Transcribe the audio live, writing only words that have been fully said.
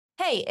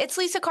Hey, it's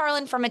Lisa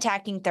Carlin from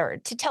Attacking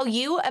Third to tell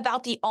you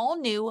about the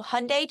all-new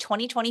Hyundai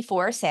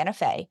 2024 Santa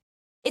Fe.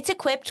 It's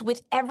equipped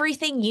with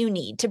everything you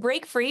need to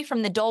break free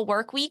from the dull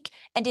work week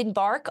and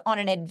embark on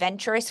an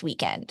adventurous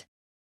weekend.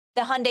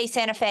 The Hyundai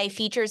Santa Fe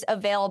features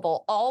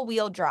available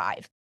all-wheel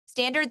drive,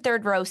 standard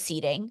third-row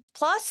seating,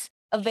 plus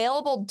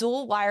available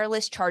dual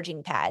wireless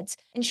charging pads,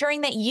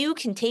 ensuring that you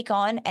can take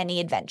on any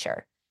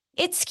adventure.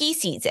 It's ski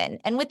season,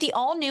 and with the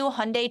all-new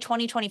Hyundai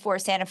 2024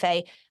 Santa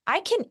Fe, I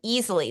can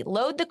easily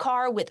load the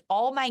car with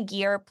all my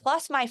gear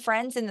plus my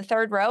friends in the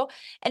third row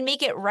and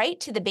make it right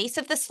to the base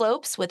of the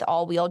slopes with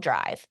all-wheel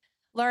drive.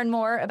 Learn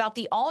more about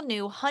the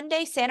all-new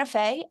Hyundai Santa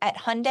Fe at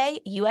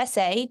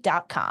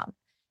HyundaiUSA.com.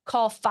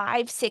 Call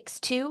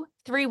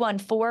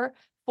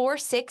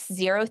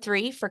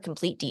 562-314-4603 for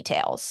complete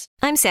details.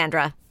 I'm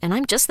Sandra, and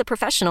I'm just the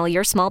professional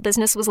your small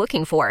business was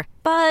looking for.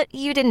 But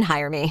you didn't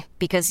hire me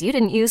because you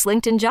didn't use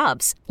LinkedIn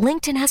Jobs.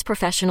 LinkedIn has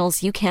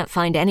professionals you can't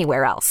find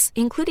anywhere else,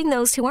 including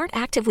those who aren't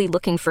actively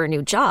looking for a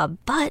new job,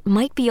 but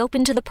might be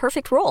open to the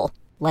perfect role,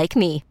 like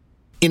me.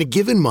 In a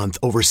given month,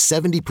 over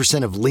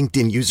 70% of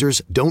LinkedIn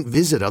users don't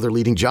visit other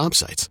leading job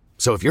sites.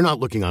 So if you're not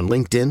looking on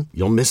LinkedIn,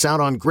 you'll miss out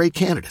on great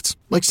candidates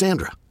like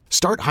Sandra.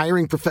 Start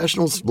hiring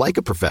professionals like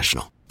a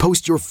professional.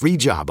 Post your free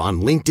job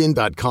on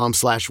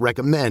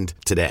linkedin.com/recommend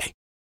today.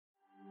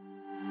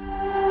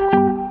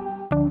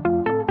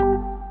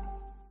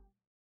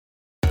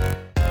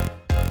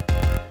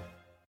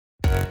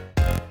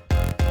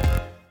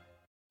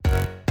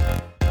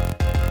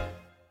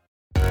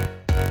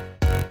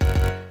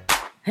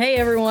 Hey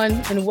everyone,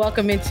 and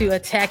welcome into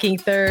Attacking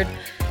Third,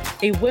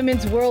 a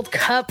Women's World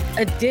Cup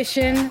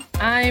edition.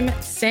 I'm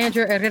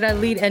Sandra Herrera,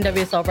 lead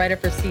NWSL writer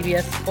for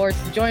CBS Sports,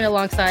 joined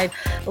alongside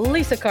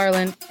Lisa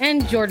Carlin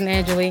and Jordan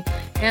Angeli,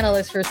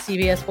 analyst for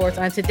CBS Sports.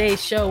 On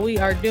today's show, we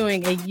are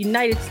doing a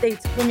United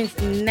States Women's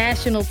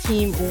National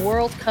Team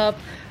World Cup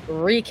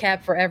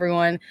recap for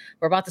everyone.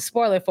 We're about to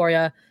spoil it for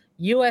you.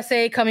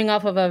 USA coming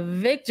off of a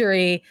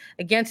victory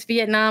against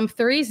Vietnam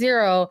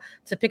 3-0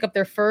 to pick up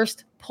their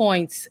first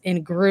points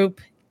in Group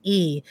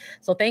E.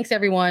 So thanks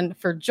everyone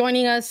for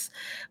joining us.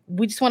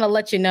 We just want to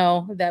let you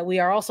know that we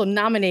are also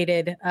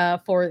nominated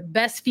for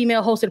Best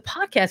Female Hosted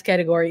Podcast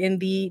category in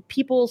the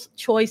People's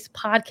Choice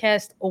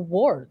Podcast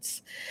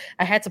Awards.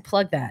 I had to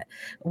plug that.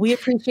 We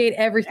appreciate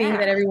everything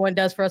that everyone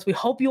does for us. We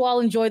hope you all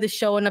enjoy the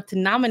show enough to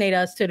nominate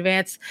us to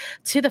advance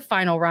to the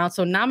final round.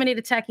 So nominate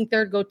Attacking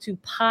Third, go to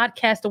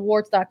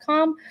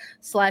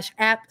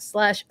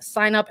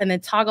podcastawards.com/app/sign up and then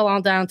toggle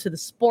on down to the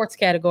sports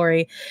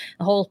category.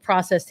 The whole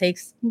process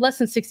takes less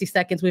than 60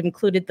 seconds. We've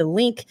included the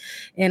link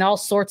in all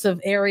sorts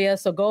of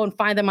areas. So go and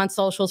find them on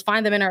socials,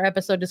 find them in our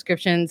episode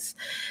descriptions,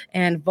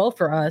 and vote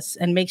for us.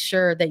 And make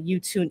sure that you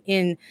tune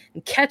in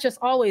and catch us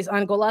always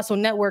on Golazo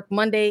Network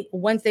Monday,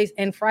 Wednesdays,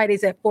 and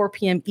Fridays at 4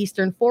 p.m.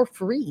 Eastern for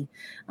free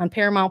on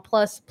Paramount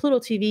Plus, Pluto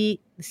TV,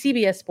 the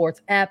CBS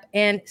Sports app,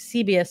 and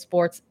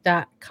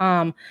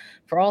CBSSports.com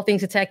for all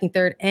things Attacking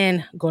Third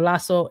and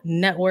Golazo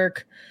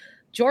Network.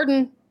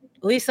 Jordan,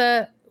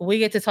 Lisa, we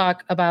get to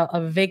talk about a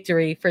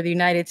victory for the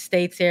United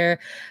States here.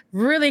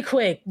 Really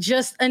quick,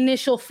 just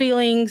initial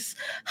feelings.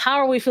 How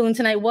are we feeling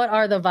tonight? What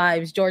are the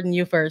vibes? Jordan,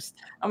 you first.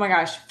 Oh my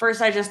gosh.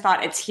 First, I just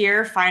thought it's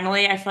here.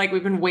 Finally, I feel like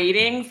we've been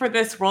waiting for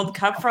this World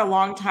Cup for a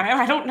long time.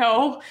 I don't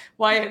know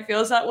why it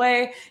feels that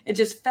way. It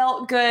just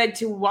felt good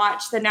to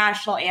watch the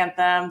national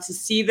anthem, to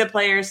see the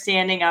players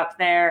standing up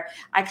there.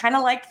 I kind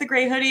of liked the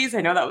gray hoodies. I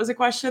know that was a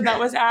question that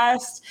was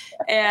asked.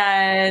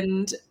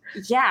 And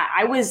yeah,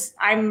 I was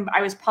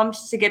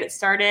pumped to get it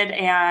started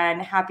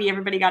and happy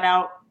everybody got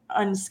out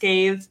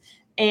unscathed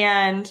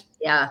and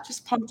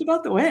just pumped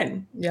about the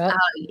win.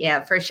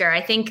 Yeah, for sure. I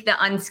think the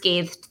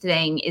unscathed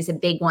thing is a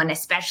big one,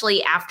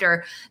 especially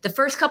after the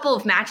first couple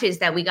of matches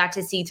that we got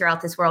to see throughout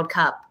this World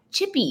Cup.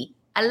 Chippy,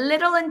 a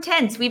little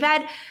intense. We've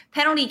had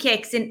penalty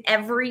kicks in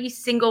every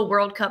single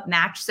World Cup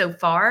match so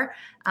far.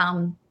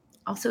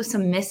 Also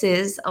some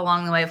misses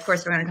along the way. Of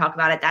course, we're going to talk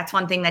about it. That's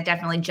one thing that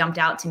definitely jumped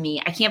out to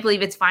me. I can't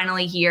believe it's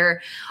finally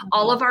here. Mm-hmm.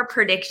 All of our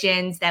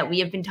predictions that we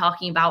have been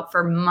talking about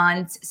for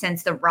months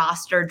since the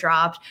roster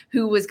dropped,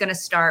 who was going to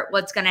start,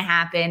 what's going to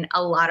happen.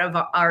 A lot of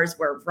ours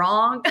were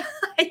wrong.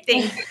 I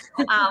think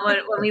when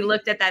we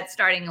looked at that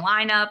starting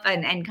lineup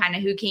and kind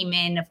of who came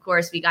in, of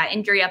course, we got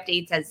injury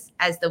updates as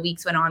the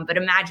weeks went on. But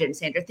imagine,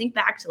 Sandra, think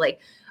back to like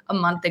a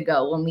month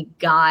ago when we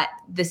got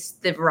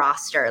the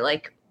roster,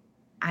 like,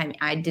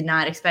 I did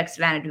not expect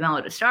Savannah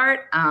DeMello to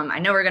start. I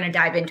know we're going to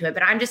dive into it,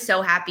 but I'm just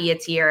so happy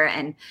it's here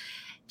and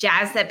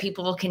jazzed that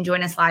people can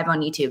join us live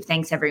on YouTube.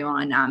 Thanks,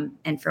 everyone,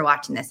 and for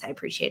watching this. I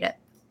appreciate it.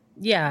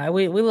 Yeah,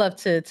 we love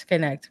to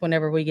connect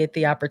whenever we get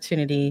the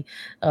opportunity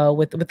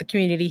with the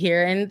community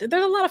here. And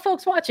there's a lot of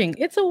folks watching.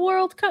 It's a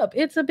World Cup.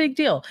 It's a big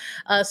deal.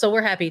 So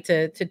we're happy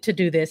to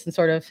do this and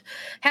sort of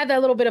have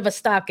that little bit of a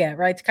stopgap,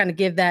 right? To kind of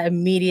give that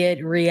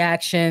immediate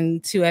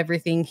reaction to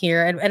everything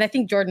here. And I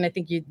think, Jordan,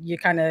 you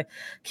kind of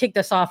kicked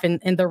us off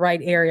in the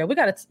right area. We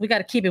got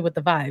to keep it with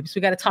the vibes.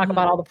 We got to talk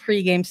about all the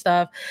pregame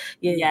stuff.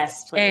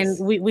 Yes, please.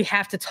 And we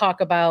have to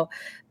talk about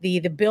the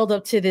build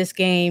up to this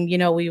game.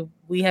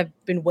 We have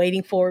been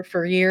waiting for it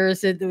for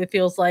years. It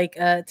feels like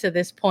to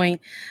this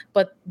point,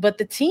 but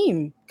the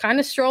team kind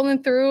of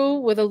strolling through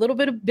with a little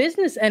bit of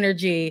business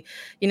energy,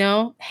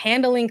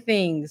 handling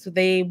things.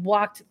 They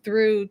walked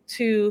through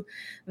to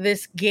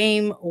this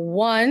game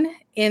one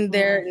in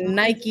their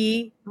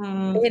Nike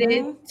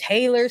fitted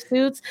tailor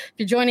suits. If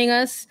you're joining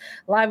us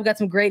live, we got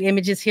some great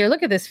images here.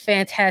 Look at this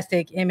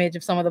fantastic image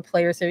of some of the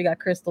players here. We got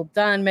Crystal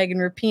Dunn, Megan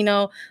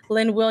Rapinoe,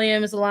 Lynn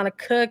Williams, Alana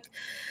Cook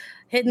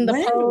hitting the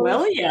Lynn pole.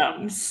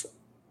 Williams.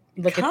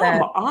 Look Come at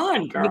that.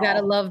 on, girl. You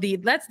gotta love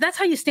that's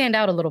how you stand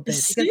out a little bit.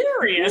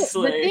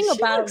 Seriously, the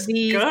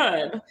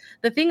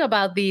thing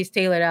about these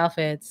tailored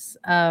outfits,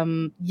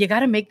 you got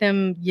to make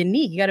them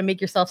unique. You got to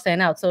make yourself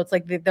stand out. So it's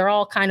like they're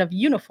all kind of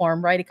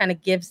uniform, right? It kind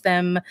of gives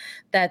them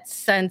that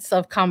sense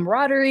of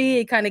camaraderie.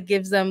 It kind of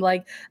gives them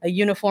like a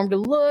uniformed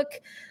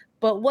look.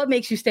 But what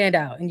makes you stand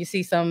out? And you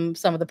see some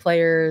of the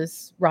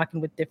players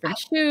rocking with different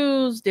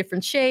shoes,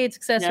 different shades,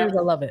 accessories.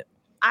 I love it.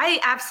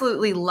 I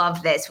absolutely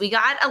love this. We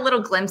got a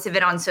little glimpse of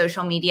it on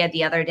social media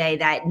the other day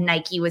that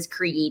Nike was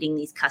creating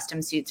these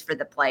custom suits for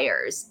the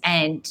players.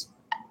 And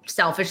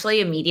selfishly,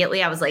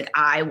 immediately, I was like,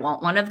 I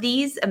want one of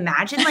these.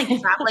 Imagine like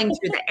traveling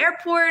through the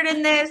airport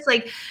in this,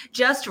 like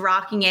just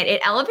rocking it.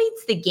 It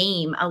elevates the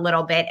game a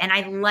little bit. And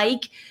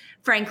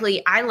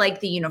frankly, I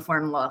like the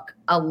uniform look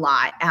a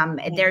lot.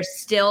 There's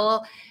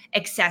still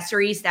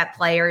accessories that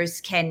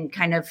players can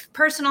kind of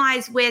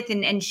personalize with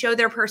and show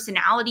their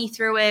personality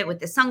through it, with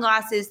the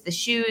sunglasses, the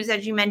shoes,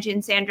 as you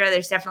mentioned, Sandra.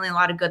 There's definitely a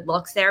lot of good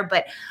looks there,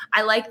 but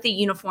I like the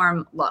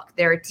uniform look.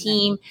 They're a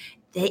team.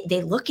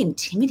 They look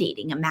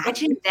intimidating.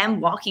 Imagine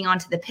them walking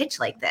onto the pitch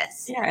like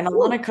this. Yeah, and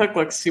Alana Cook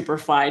looks super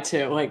fly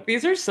too. Like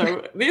these are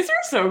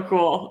so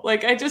cool.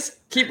 Like I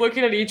just keep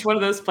looking at each one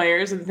of those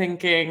players and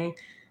thinking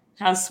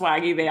how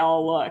swaggy they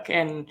all look,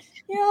 and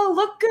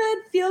look good,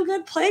 feel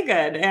good, play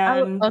good.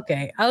 And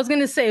I was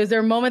gonna say, is there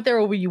a moment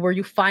there where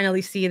you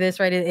finally see this,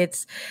 right?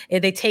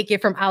 They take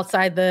it from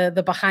outside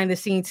the behind the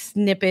scenes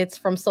snippets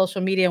from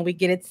social media, and we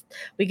get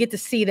to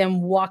see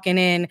them walking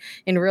in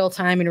real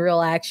time, in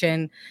real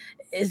action.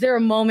 Is there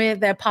a moment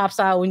that pops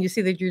out when you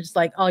see that you're just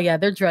like, oh yeah,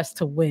 they're dressed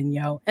to win,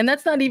 yo? And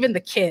that's not even the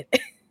kit.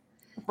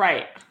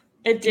 Right.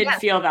 It did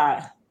feel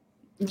that.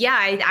 Yeah,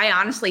 I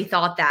honestly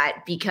thought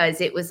that, because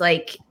it was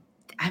like,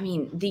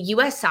 the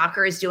U.S.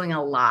 soccer is doing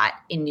a lot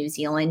in New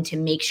Zealand to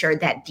make sure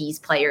that these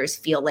players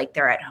feel like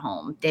they're at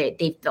home.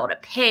 They've built a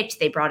pitch.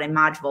 They brought in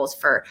modules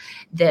for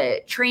the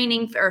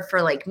training,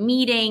 for like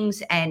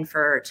meetings, and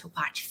to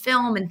watch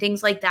film and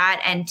things like that.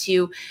 And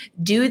to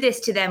do this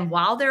to them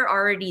while they're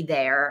already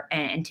there,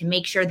 and to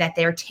make sure that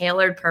they're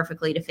tailored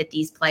perfectly to fit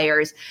these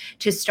players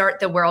to start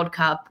the World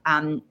Cup.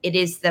 It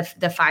is the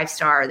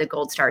 5-star, the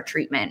gold star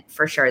treatment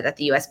for sure that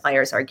the U.S.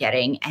 players are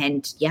getting.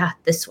 And yeah,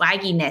 the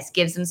swagginess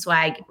gives them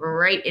swag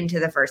right into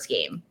the first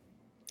game.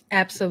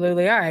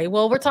 Absolutely. All right.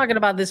 Well, we're talking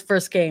about this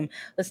first game.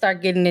 Let's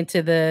start getting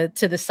into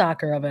the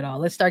soccer of it all.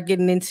 Let's start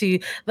getting into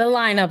the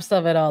lineups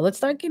of it all. Let's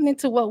start getting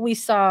into what we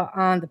saw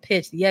on the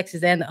pitch, the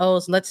X's and the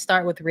O's. Let's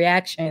start with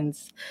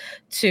reactions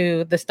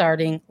to the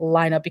starting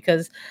lineup,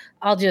 because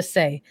I'll just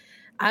say,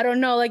 I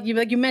don't know, like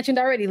you mentioned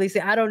already,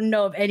 Lisa, I don't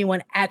know if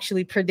anyone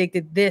actually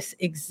predicted this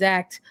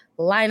exact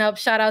lineup.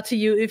 Shout out to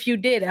you if you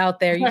did out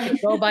there. You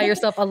should go buy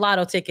yourself a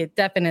lotto ticket,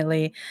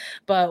 definitely.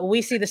 But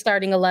we see the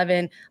starting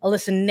 11: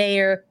 Alyssa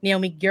Nair,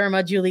 Naomi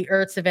Girma, Julie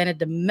Ertz, Savannah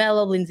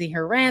DeMello, Lindsay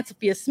Horan,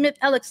 Sophia Smith,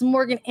 Alex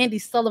Morgan, Andy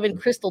Sullivan,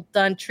 Crystal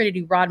Dunn,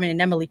 Trinity Rodman,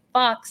 and Emily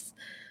Fox.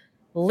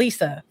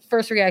 Lisa,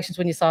 first reactions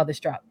when you saw this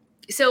drop?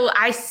 So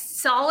I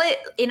saw it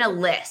in a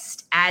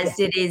list as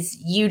it is.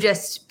 You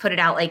just put it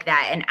out like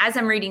that. And as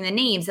I'm reading the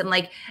names, I'm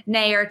like,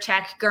 Nair,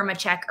 check, Girma,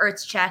 check,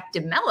 Ertz, check,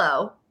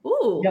 DeMello.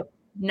 Ooh,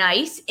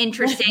 nice,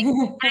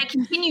 interesting. And I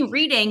continue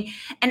reading.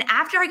 And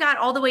after I got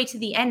all the way to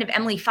the end of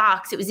Emily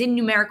Fox, it was in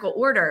numerical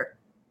order.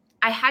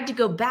 I had to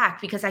go back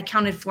because I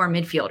counted 4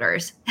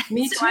 midfielders.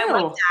 Me so too. I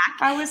went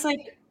back. I was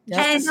like, and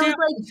I was like,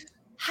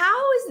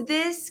 how is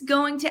this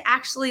going to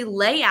actually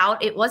lay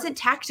out? It wasn't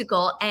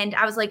tactical. And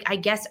I was like, I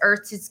guess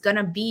Ertz is going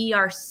to be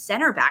our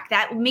center back.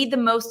 That made the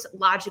most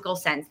logical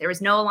sense. There was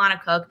no Alana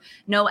Cook,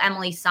 no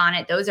Emily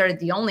Sonnet. Those are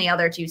the only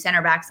other 2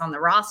 center backs on the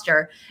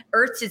roster.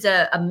 Ertz is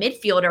a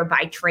midfielder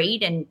by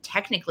trade and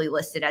technically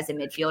listed as a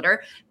midfielder,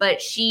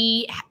 but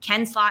she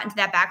can slot into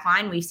that back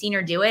line. We've seen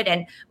her do it.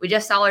 And we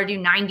just saw her do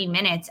 90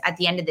 minutes at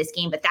the end of this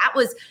game. But that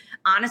was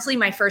honestly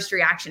my first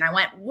reaction. I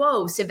went,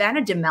 whoa,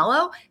 Savannah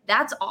DeMello,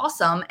 that's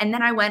awesome. And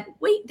then I went,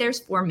 wait,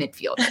 there's 4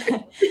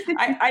 midfielders.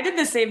 I did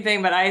the same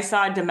thing, but I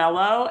saw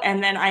DeMello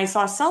and then I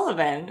saw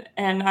Sullivan.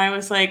 And I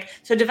was like,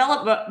 so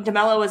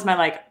DeMello was my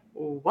like,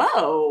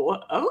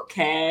 whoa,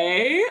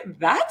 okay,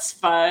 that's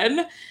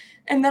fun.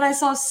 And then I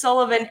saw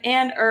Sullivan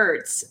and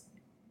Ertz,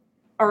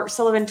 or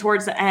Sullivan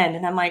towards the end.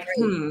 And I'm like,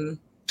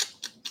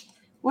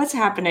 what's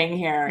happening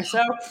here?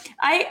 So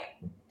I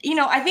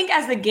think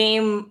as the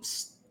game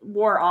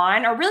wore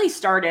on, or really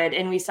started,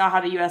 and we saw how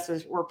the U.S.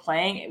 was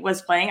playing,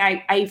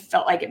 I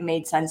felt like it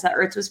made sense that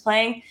Ertz was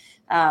playing,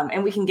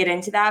 and we can get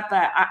into that.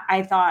 But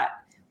I thought,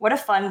 what a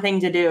fun thing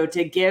to do,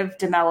 to give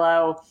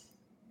DeMello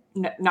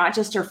not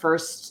just her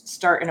first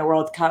start in a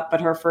World Cup, but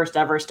her first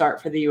ever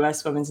start for the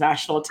U.S. women's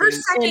national team. Her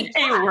second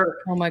cap.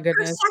 Oh my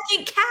goodness. Her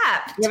second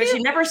cap. Yeah, but she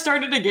never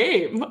started a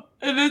game,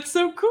 and it's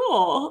so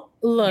cool.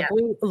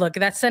 Look,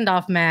 that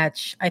send-off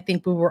match, I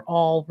think we were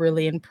all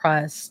really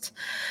impressed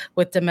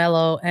with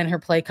DeMello and her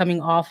play coming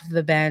off of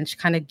the bench,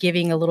 kind of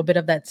giving a little bit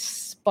of that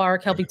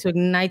spark, helping to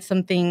ignite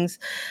some things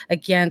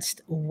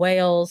against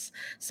Wales.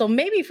 So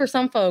maybe for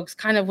some folks,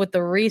 kind of with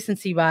the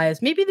recency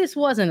bias, maybe this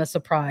wasn't a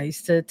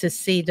surprise to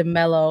see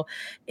DeMello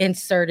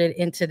inserted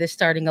into the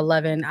starting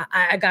 11.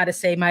 I got to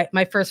say,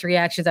 my first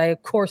reactions, I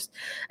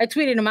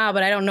tweeted him out,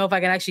 but I don't know if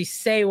I can actually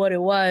say what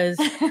it was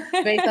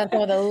based on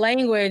some of the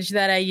language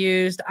that I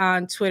used on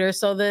Twitter.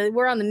 So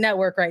we're on the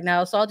network right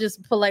now. So I'll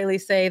just politely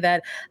say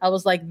that I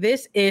was like,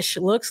 this ish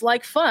looks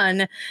like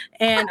fun.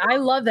 And I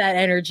love that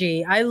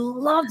energy. I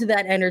loved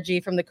that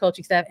energy from the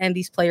coaching staff and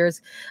these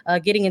players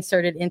getting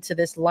inserted into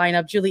this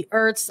lineup. Julie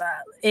Ertz,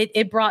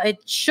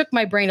 it shook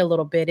my brain a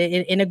little bit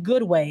in a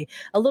good way,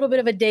 a little bit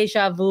of a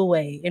deja vu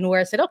way, in where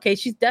I said, okay,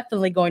 she's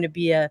definitely going to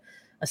be a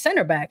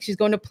center back. She's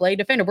going to play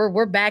defender.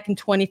 We're back in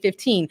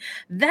 2015.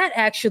 That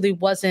actually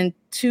wasn't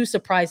too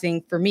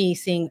surprising for me,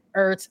 seeing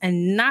Ertz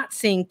and not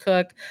seeing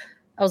Cook.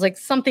 I was like,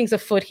 something's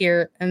afoot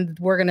here, and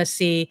we're going to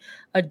see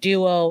a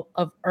duo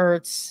of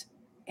Ertz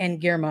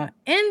and Girma.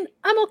 And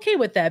I'm okay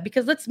with that,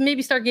 because let's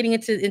maybe start getting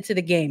into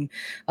the game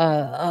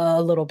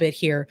a little bit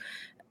here.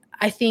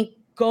 I think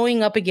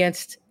going up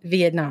against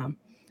Vietnam,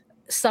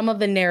 some of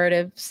the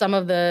narrative, some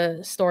of the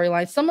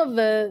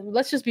storylines,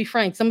 let's just be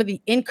frank, some of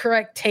the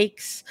incorrect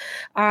takes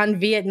on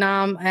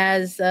Vietnam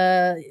as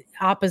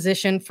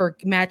opposition for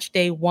match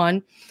day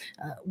one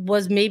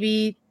was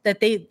maybe that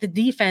the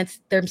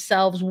defense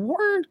themselves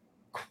weren't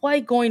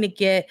quite going to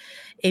get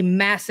a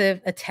massive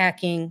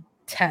attacking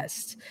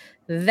test.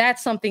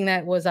 That's something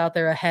that was out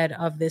there ahead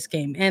of this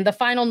game. And the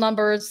final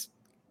numbers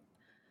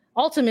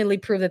ultimately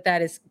prove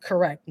that is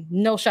correct.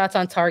 No shots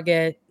on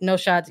target, no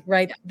shots,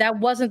 right? That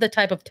wasn't the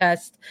type of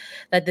test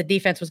that the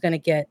defense was going to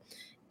get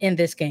in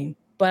this game.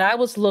 But I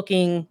was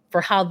looking for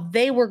how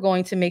they were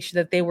going to make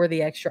sure that they were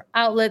the extra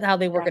outlet, how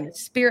they were going to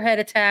spearhead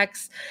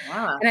attacks.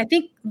 Wow. And I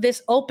think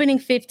this opening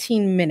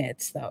 15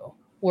 minutes, though,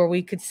 where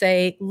we could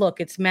say, look,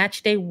 it's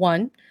match day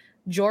one.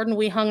 Jordan,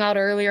 we hung out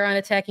earlier on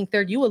attacking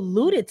third. You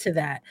alluded to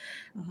that.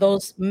 Mm-hmm.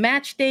 Those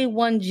match day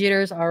one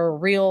jitters are a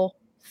real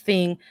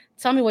thing.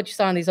 Tell me what you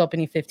saw in these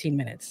opening 15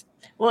 minutes.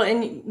 Well,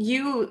 and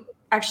you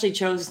actually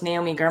chose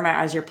Naomi Girma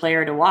as your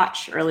player to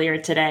watch earlier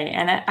today.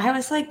 And I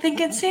was like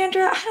thinking,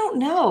 Sandra, I don't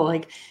know,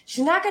 like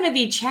she's not going to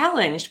be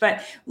challenged.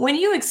 But when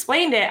you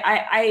explained it,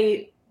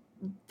 I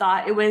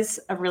thought it was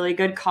a really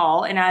good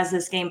call. And as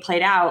this game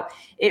played out,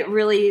 it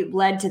really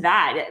led to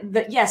that.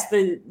 Yes,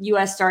 the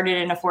U.S. started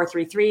in a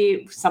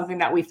 4-3-3, something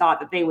that we thought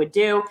that they would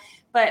do.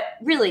 But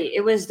really,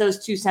 it was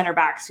those two center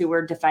backs who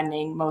were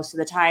defending most of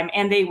the time,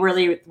 and they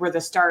really were the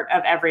start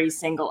of every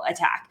single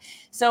attack.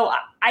 So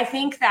I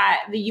think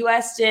that the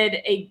U.S.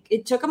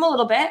 it took them a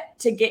little bit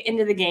to get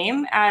into the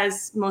game,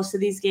 as most of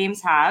these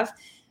games have.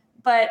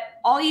 But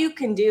all you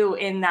can do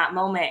in that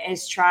moment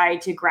is try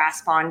to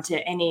grasp onto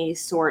any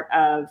sort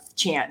of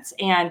chance.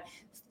 And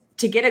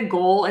to get a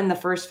goal in the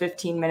first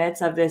 15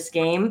 minutes of this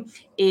game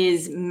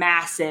is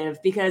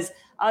massive, because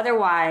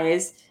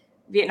otherwise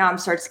Vietnam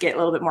starts to get a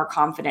little bit more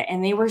confident,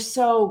 and they were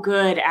so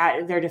good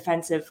at their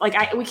defensive.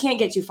 We can't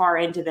get too far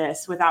into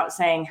this without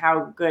saying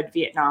how good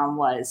Vietnam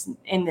was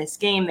in this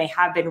game. They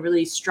have been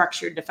really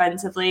structured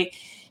defensively,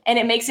 and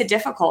it makes it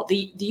difficult.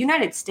 The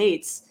United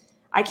States,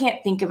 I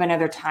can't think of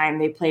another time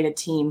they played a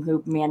team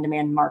who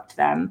man-to-man marked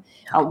them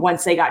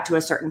once they got to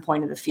a certain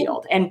point of the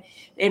field, and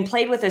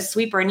played with a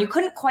sweeper. And you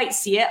couldn't quite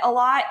see it a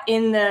lot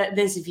in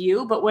this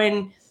view, but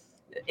when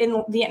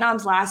in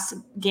Vietnam's last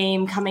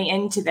game coming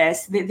into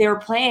this, they were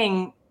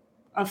playing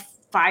a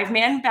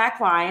five-player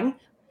back line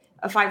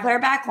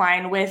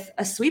with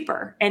a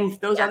sweeper, and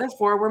those other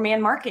four were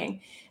man marking.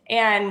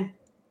 And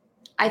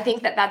I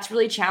think that that's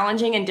really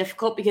challenging and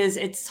difficult, because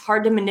it's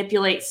hard to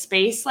manipulate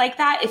space like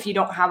that if you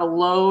don't have a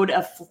load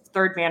of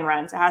third man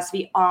runs. It has to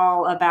be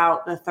all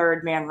about the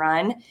third man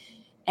run.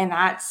 And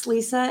that's,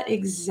 Lisa,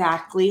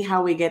 exactly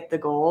how we get the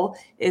goal,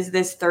 is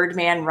this third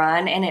man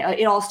run. And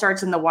it all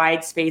starts in the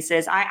wide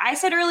spaces. I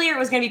said earlier it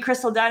was going to be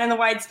Crystal Dunn in the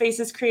wide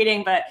spaces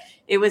creating, but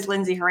it was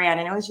Lindsay Horan,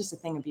 and it was just a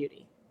thing of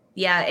beauty.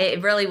 Yeah,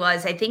 it really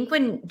was. I think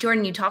when,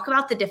 Jordan, you talk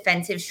about the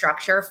defensive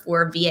structure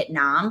for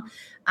Vietnam,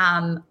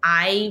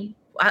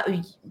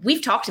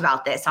 we've talked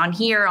about this on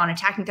here on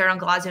Attacking Third on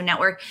Golazo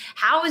Network.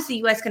 How is the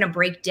U.S. going to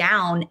break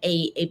down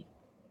a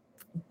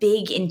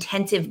big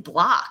intensive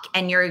block?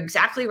 And you're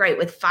exactly right,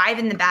 with 5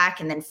 in the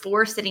back and then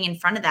 4 sitting in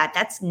front of that,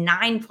 that's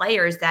 9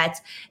 players. That's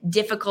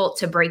difficult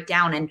to break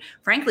down. And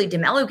frankly,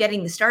 DeMello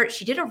getting the start,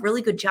 she did a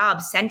really good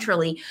job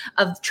centrally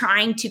of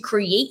trying to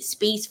create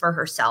space for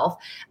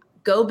herself,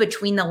 go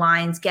between the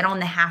lines, get on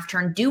the half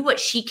turn, do what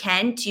she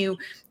can to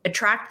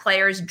attract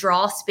players,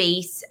 draw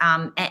space,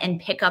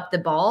 and pick up the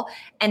ball,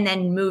 and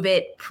then move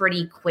it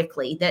pretty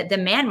quickly. The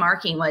man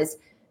marking was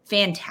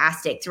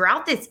fantastic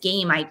throughout this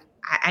game.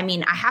 I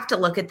mean, I have to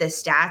look at the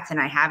stats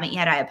and I haven't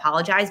yet. I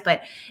apologize,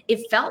 but it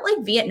felt like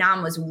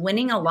Vietnam was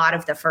winning a lot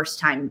of the first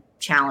time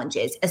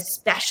challenges,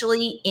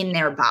 especially in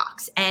their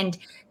box. And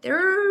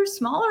they're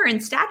smaller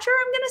in stature,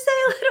 I'm going to say,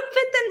 a little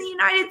bit than the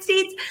United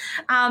States.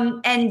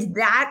 And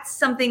that's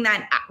something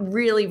that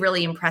really,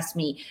 really impressed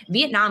me.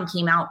 Vietnam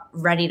came out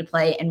ready to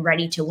play and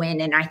ready to win.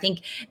 And I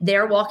think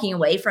they're walking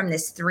away from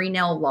this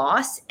 3-0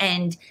 loss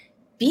and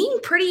being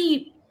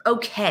pretty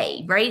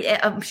okay, right?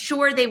 I'm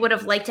sure they would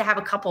have liked to have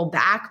a couple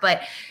back, but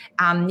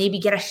maybe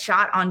get a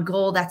shot on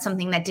goal. That's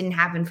something that didn't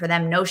happen for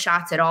them. No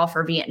shots at all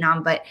for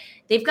Vietnam, but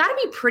they've got to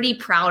be pretty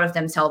proud of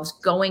themselves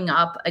going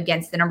up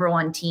against the number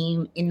 1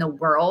 team in the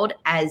world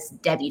as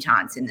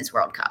debutantes in this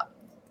World Cup.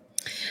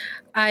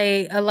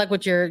 I like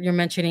what you're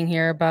mentioning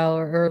here about,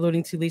 or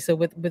alluding to, Lisa,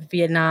 with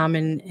Vietnam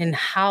and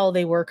how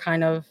they were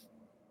kind of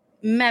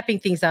mapping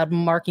things out,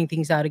 marking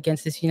things out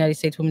against this United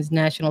States women's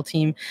national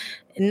team,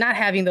 and not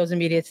having those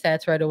immediate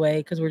stats right away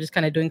because we're just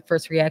kind of doing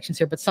first reactions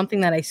here. But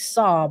something that I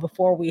saw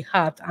before we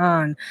hopped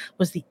on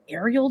was the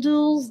aerial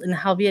duels and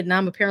how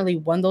Vietnam apparently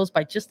won those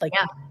by just like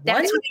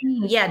that's what I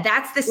mean. Yeah,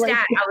 that's the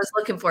stat I was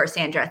looking for,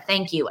 Sandra.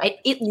 Thank you.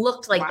 It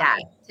looked like that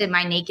to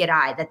my naked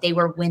eye, that they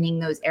were winning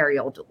those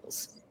aerial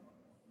duels.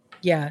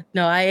 Yeah,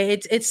 no,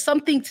 it's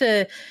something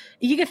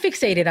you get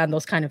fixated on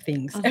those kind of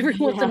things. Every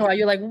once in a while,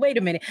 you're like, wait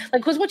a minute.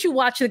 Like, because once you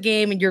watch the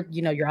game and you're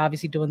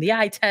obviously doing the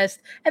eye test,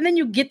 and then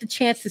you get the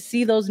chance to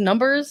see those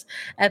numbers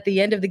at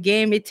the end of the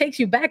game, it takes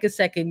you back a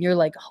second. You're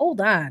like, hold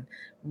on,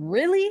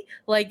 really?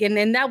 Like,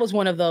 and that was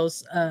one of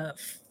those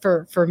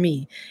for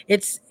me.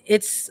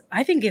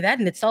 I think that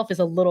in itself is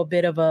a little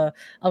bit of a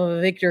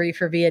victory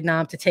for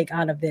Vietnam to take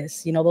out of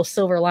this. Those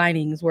silver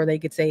linings where they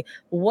could say,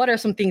 what are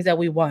some things that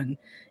we won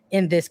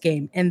in this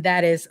game? And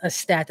that is a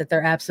stat that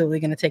they're absolutely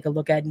going to take a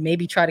look at and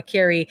maybe try to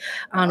carry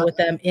on with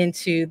them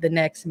into the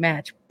next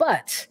match.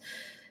 But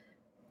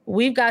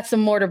we've got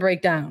some more to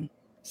break down.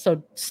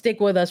 So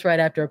stick with us right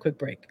after a quick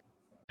break.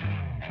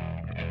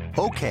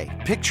 Okay,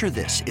 picture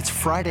this. It's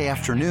Friday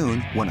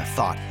afternoon when a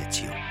thought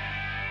hits you.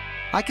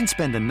 I can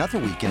spend another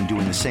weekend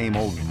doing the same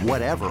old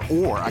whatever,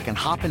 or I can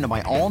hop into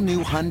my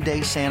all-new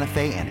Hyundai Santa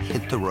Fe and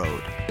hit the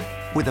road.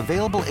 With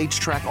available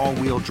H-Track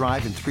all-wheel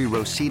drive and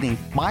 3-row seating,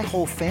 my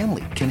whole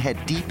family can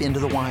head deep into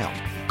the wild.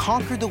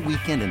 Conquer the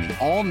weekend in the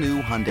all-new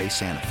Hyundai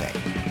Santa Fe.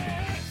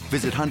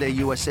 Visit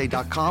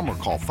HyundaiUSA.com or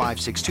call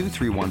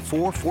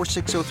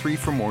 562-314-4603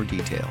 for more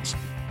details.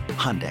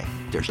 Hyundai,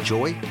 there's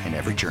joy in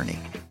every journey.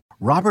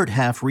 Robert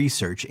Half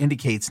research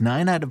indicates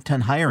 9 out of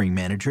 10 hiring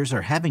managers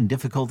are having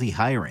difficulty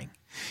hiring.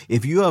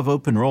 If you have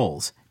open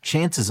roles,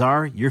 chances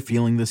are you're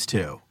feeling this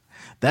too.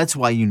 That's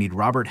why you need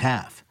Robert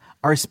Half.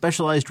 Our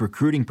specialized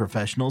recruiting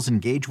professionals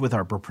engage with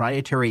our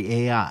proprietary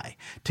AI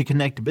to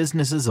connect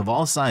businesses of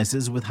all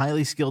sizes with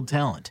highly skilled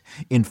talent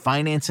in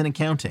finance and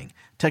accounting,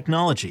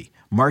 technology,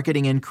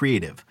 marketing and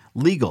creative,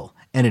 legal,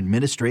 and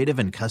administrative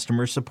and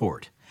customer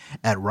support.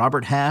 At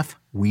Robert Half,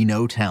 we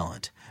know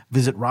talent.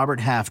 Visit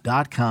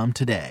roberthalf.com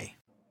today.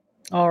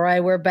 All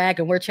right, we're back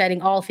and we're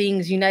chatting all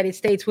things United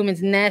States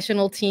women's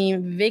national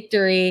team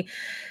victory.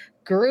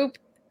 Group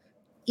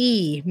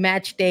E,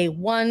 match day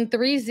 1,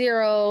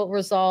 3-0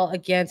 result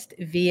against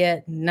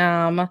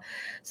Vietnam.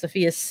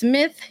 Sophia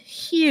Smith,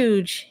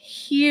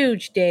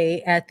 huge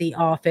day at the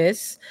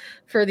office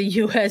for the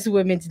U.S.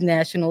 women's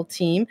national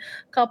team.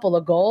 Couple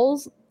of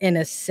goals, an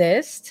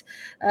assist.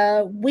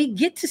 We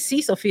get to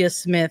see Sophia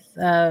Smith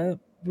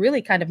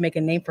really kind of make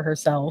a name for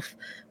herself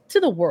to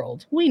the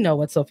world. We know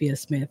what Sophia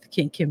Smith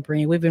can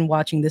bring. We've been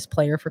watching this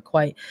player for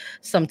quite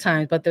some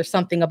time, but there's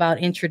something about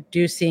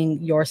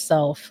introducing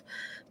yourself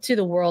to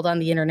the world on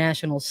the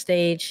international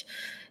stage,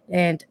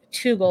 and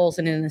 2 goals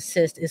and an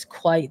assist is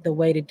quite the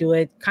way to do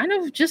it. Kind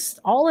of just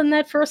all in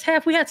that first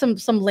half. We had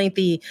some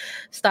lengthy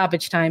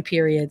stoppage time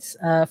periods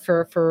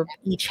for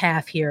each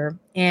half here,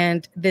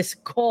 and this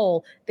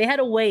goal, they had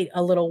to wait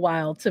a little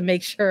while to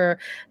make sure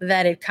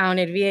that it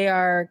counted.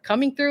 VAR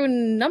coming through a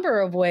number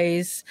of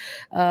ways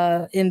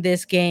in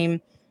this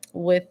game,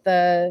 with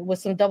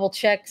some double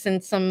checks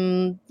and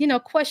some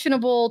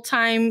questionable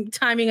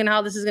timing and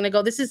how this is going to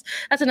go.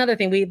 That's another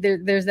thing.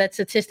 There's that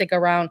statistic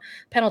around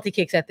penalty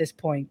kicks at this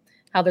point,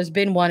 how there's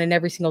been one in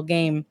every single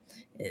game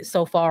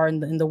so far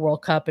in the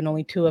World Cup, and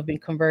only 2 have been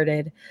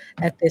converted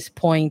at this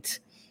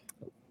point.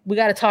 We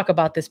got to talk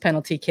about this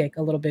penalty kick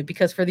a little bit,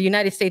 because for the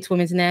United States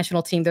women's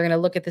national team, they're going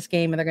to look at this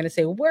game and they're going to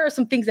say, where are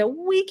some things that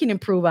we can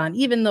improve on,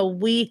 even though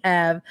we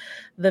have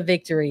the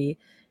victory?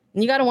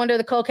 And you got to wonder,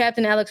 the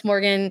co-captain, Alex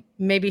Morgan,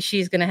 maybe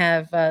she's going to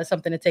have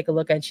something to take a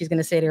look at. She's going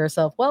to say to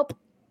herself, well,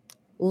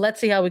 let's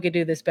see how we could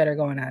do this better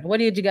going on. What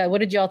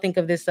did y'all think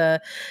of this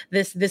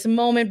this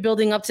moment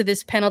building up to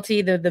this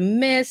penalty, the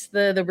miss,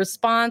 the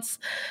response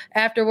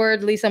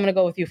afterward? Lisa, I'm going to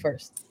go with you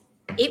first.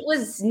 It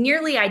was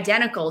nearly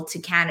identical to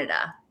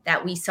Canada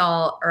that we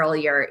saw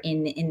earlier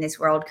in this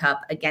World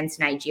Cup against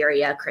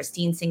Nigeria.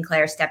 Christine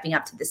Sinclair stepping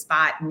up to the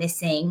spot,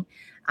 missing,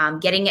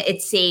 getting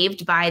it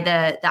saved by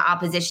the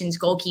opposition's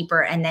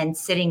goalkeeper, and then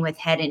sitting with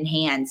head in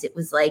hands. It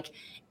was like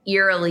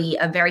eerily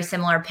a very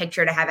similar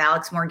picture to have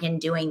Alex Morgan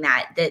doing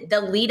that. The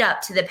lead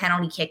up to the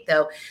penalty kick,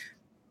 though,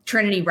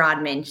 Trinity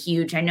Rodman,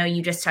 huge. I know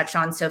you just touched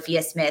on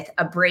Sophia Smith,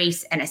 a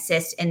brace and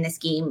assist in this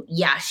game.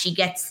 Yeah, she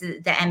gets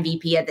the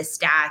MVP of the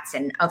stats.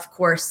 And of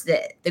course,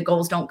 the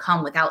goals don't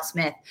come without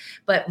Smith.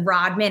 But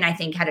Rodman, I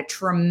think, had a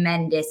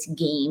tremendous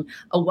game,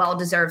 a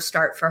well-deserved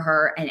start for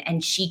her.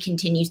 And she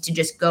continues to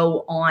just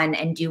go on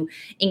and do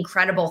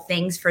incredible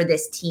things for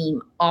this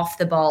team off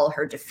the ball,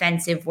 her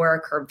defensive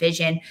work, her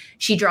vision.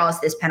 She draws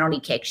this penalty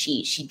kick.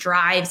 She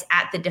drives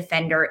at the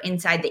defender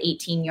inside the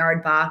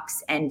 18-yard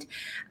box, and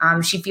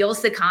she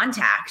feels the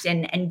contact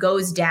and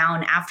goes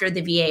down after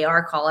the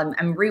VAR call.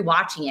 I'm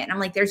rewatching it and I'm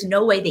like, there's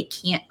no way they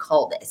can't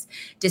call this.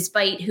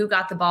 Despite who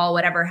got the ball,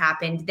 whatever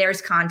happened,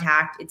 there's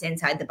contact. It's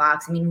inside the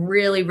box. I mean,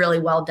 really, really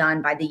well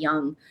done by the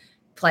young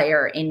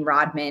player in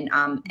Rodman.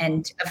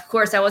 And of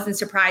course, I wasn't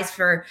surprised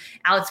for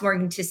Alex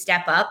Morgan to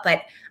step up,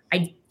 but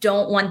I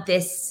don't want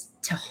this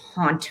to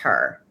haunt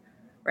her,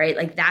 right?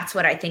 Like, that's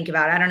what I think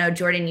about. I don't know,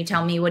 Jordan, you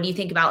tell me, what do you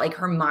think about like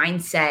her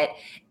mindset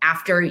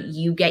after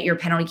you get your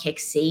penalty kick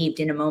saved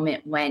in a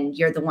moment when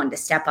you're the one to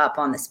step up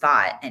on the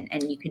spot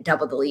and you could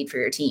double the lead for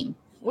your team?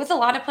 With a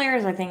lot of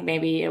players, I think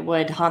maybe it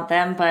would haunt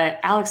them, but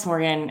Alex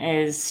Morgan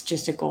is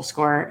just a goal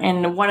scorer.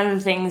 And one of the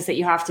things that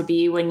you have to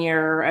be when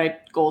you're a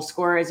goal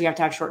scorer is you have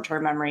to have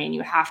short-term memory and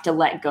you have to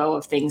let go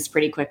of things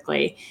pretty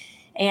quickly.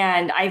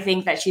 And I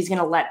think that she's going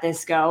to let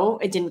this go.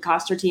 It didn't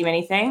cost her team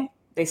anything.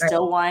 They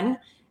still won.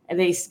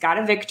 They got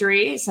a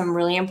victory. Some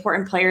really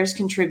important players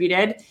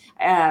contributed,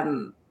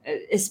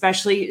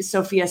 especially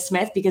Sophia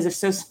Smith, because if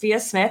Sophia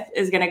Smith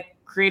is going to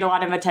create a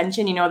lot of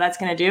attention, you know what that's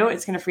going to do?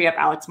 It's going to free up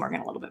Alex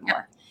Morgan a little bit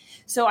more.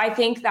 So I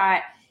think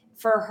that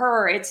for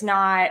her, it's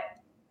not,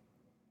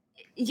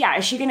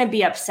 is she going to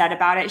be upset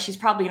about it? She's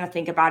probably going to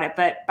think about it.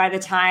 But by the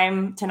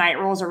time tonight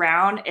rolls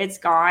around, it's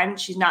gone.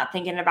 She's not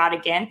thinking about it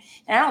again.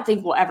 And I don't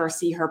think we'll ever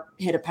see her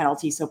hit a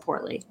penalty so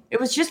poorly. It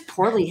was just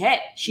poorly hit.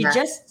 She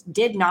just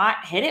did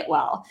not hit it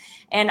well.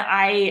 And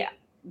I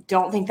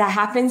don't think that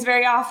happens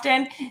very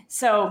often.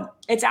 So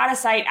it's out of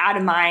sight, out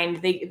of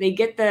mind. They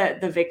get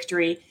the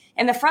victory.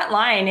 And the front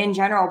line in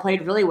general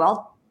played really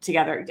well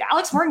together.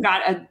 Alex Morgan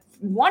got a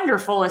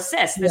wonderful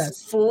assist,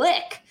 this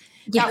flick.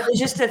 That was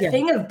just a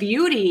thing of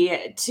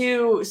beauty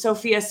to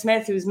Sophia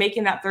Smith, who's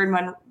making that third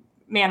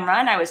man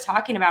run I was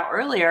talking about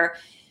earlier.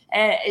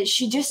 And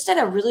she just did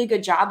a really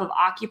good job of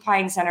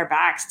occupying center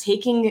backs,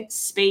 taking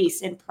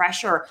space and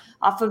pressure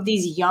off of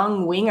these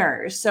young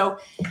wingers. So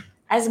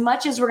as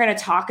much as we're going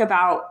to talk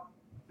about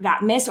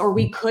that miss, or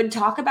we could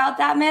talk about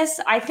that miss,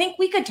 I think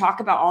we could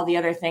talk about all the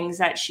other things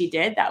that she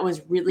did that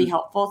was really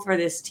helpful for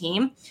this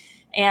team.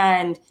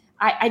 And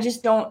I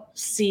just don't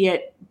see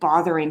it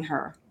bothering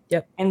her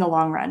in the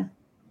long run.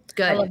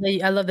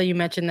 Good. I love that you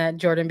mentioned that,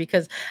 Jordan,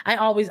 because I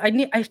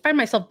find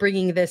myself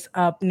bringing this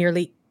up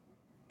nearly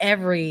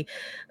every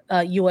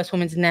U.S.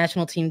 women's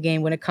national team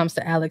game when it comes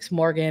to Alex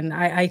Morgan.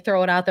 I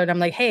throw it out there and I'm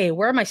like, hey,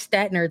 where are my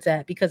stat nerds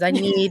at? Because I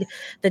need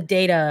the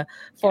data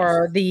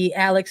for the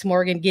Alex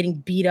Morgan getting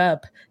beat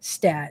up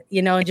stat,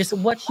 and just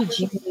what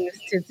she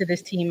brings to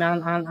this team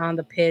on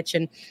the pitch.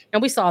 And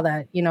we saw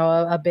that,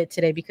 a bit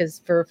today,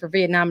 because for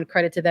Vietnam, and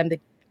credit to them,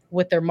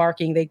 with their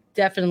marking, they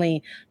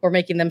definitely were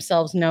making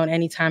themselves known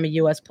anytime a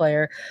U.S.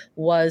 player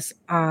was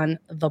on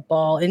the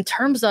ball. In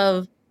terms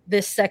of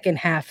this second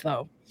half,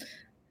 though,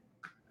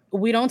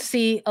 we don't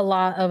see a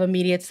lot of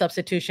immediate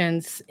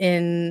substitutions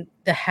in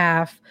the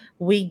half.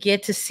 We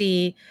get to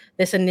see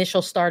this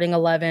initial starting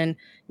 11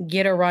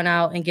 get a run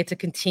out and get to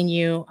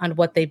continue on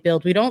what they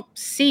build. We don't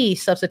see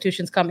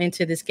substitutions come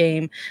into this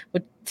game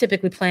with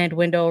typically planned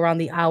window around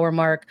the hour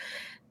mark.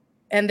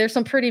 And there's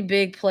some pretty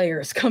big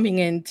players coming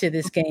into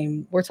this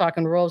game. We're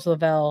talking Rose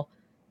Lavelle,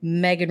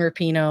 Megan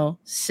Rapinoe,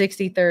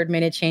 63rd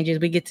minute changes.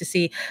 We get to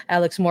see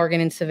Alex Morgan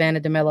and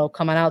Savannah DeMello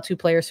coming out, two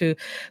players who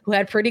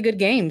had pretty good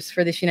games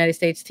for this United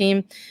States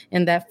team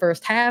in that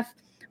first half.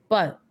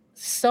 But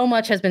so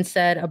much has been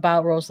said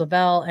about Rose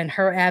Lavelle, and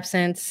her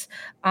absence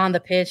on the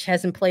pitch.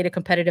 Hasn't played a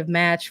competitive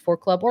match for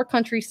club or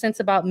country since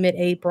about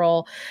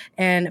mid-April.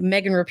 And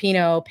Megan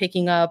Rapinoe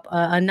picking up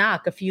a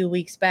knock a few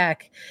weeks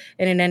back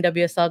in an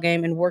NWSL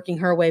game and working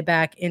her way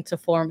back into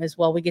form as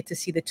well. We get to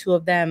see the two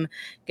of them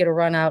get a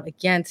run out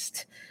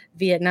against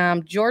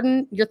Vietnam.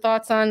 Jordan, your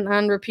thoughts on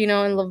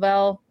Rapinoe and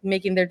Lavelle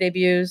making their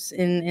debuts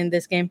in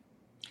this game?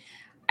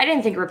 I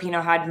didn't think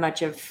Rapinoe had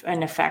much of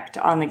an effect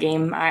on the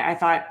game. I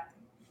thought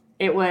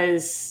it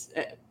was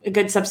a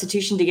good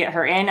substitution to get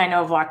her in. I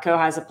know Vlatko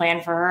has a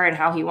plan for her and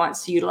how he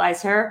wants to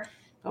utilize her.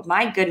 But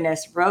my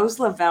goodness, Rose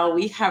Lavelle,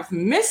 we have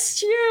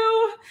missed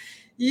you.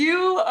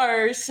 You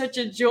are such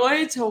a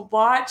joy to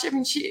watch. I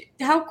mean,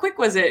 how quick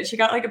was it? She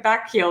got like a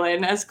back heel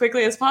in as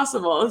quickly as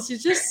possible.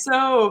 She's just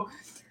so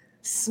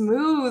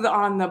smooth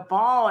on the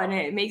ball, and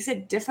it makes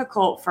it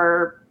difficult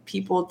for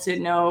people to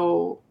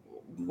know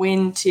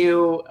when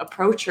to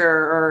approach her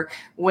or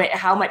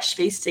how much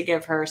space to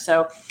give her.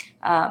 So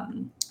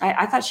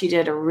I thought she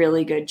did a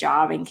really good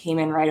job and came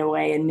in right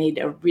away and made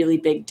a really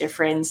big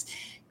difference,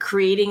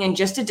 creating in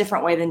just a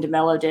different way than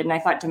DeMello did. And I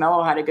thought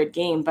DeMello had a good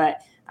game,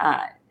 but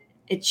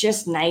it's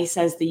just nice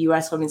as the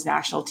U.S. women's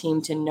national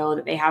team to know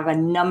that they have a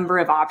number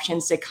of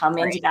options to come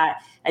into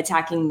that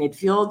attacking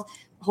midfield.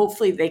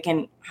 Hopefully they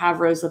can have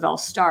Rose Lavelle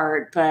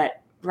start,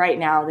 but right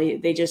now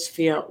they just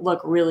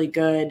look really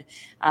good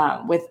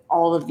with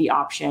all of the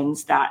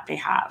options that they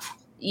have.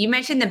 You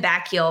mentioned the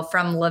back heel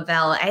from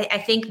Lavelle.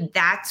 I think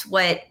that's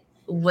what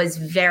was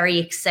very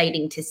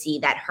exciting to see,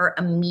 that her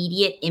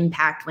immediate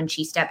impact when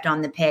she stepped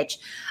on the pitch.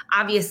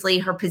 Obviously,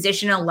 her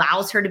position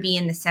allows her to be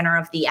in the center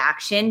of the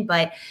action,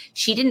 but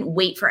she didn't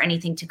wait for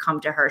anything to come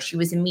to her. She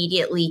was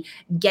immediately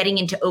getting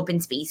into open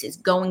spaces,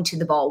 going to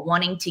the ball,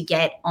 wanting to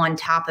get on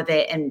top of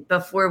it. And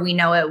before we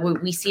know it,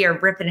 we see her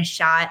ripping a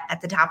shot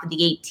at the top of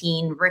the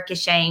 18,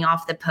 ricocheting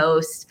off the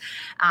post,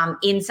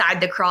 inside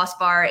the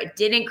crossbar. It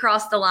didn't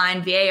cross the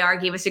line. VAR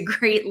gave us a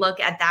great look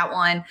at that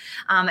one.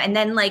 And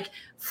then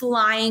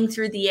flying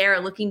through the air,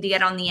 looking to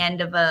get on the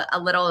end of a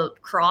little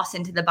cross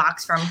into the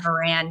box from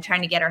Haran,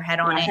 trying to get her head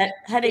on it.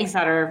 Heading's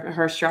not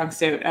her strong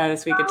suit,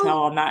 as we could tell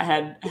on that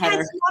header. It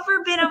has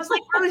never been. I was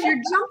like, Rose, you're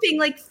jumping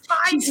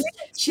 5 minutes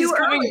she's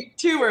coming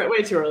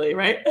way too early,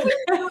 right?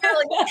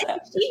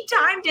 If she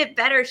timed it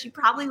better, she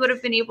probably would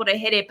have been able to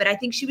hit it. But I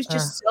think she was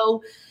just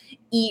so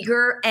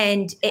eager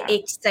and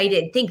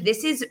excited. Think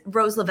this is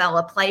Rose Lavelle,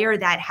 a player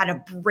that had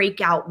a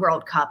breakout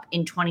World Cup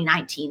in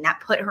 2019 that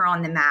put her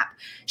on the map.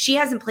 She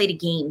hasn't played a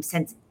game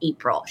since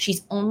April.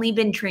 She's only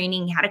been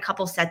training, had a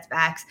couple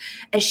setbacks,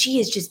 as she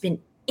has just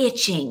been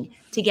itching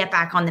to get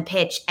back on the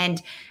pitch.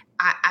 And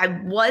I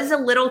was a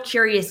little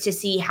curious to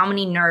see how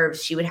many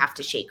nerves she would have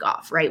to shake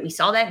off, right? We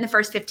saw that in the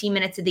first 15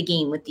 minutes of the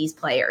game with these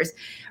players.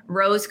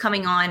 Rose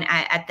coming on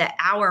at the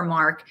hour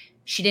mark,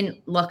 she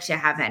didn't look to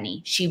have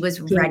any. She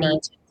was ready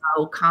to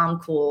go, calm,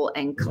 cool,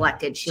 and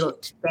collected. She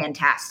looked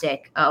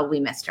fantastic. We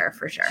missed her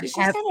for sure. She's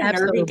just a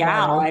nervy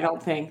gal, I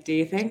don't think. Do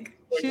you think?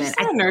 She's just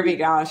a nervy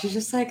gal. She's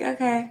just like,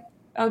 okay,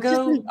 I'll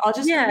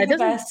just do the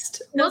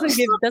best.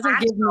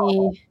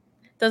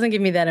 Doesn't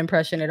give me that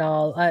impression at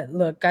all.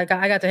 Look, I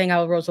got to hang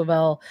out with Rose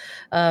Lavelle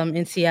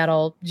in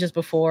Seattle just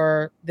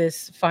before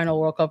this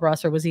final World Cup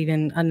roster was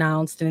even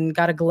announced, and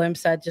got a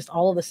glimpse at just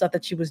all of the stuff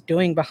that she was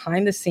doing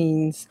behind the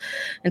scenes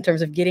in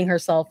terms of getting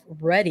herself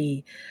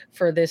ready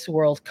for this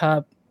World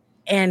Cup,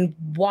 and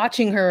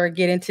watching her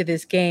get into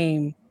this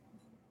game,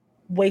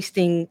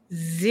 wasting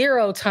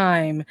zero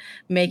time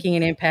making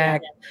an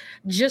impact.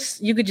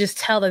 You could just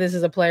tell that this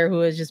is a player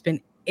who has just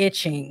been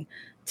itching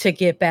to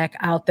get back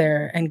out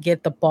there and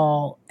get the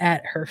ball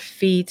at her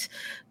feet.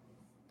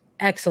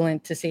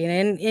 Excellent to see.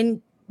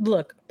 And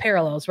look,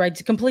 parallels, right?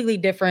 It's completely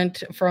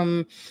different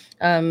from,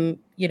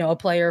 a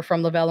player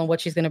from Lavelle and what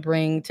she's going to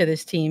bring to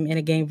this team in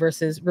a game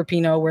versus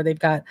Rapinoe, where they've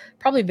got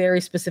probably very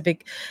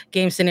specific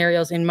game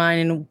scenarios in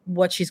mind and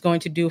what she's going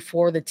to do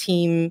for the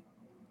team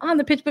on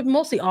the pitch, but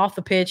mostly off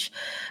the pitch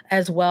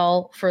as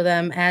well for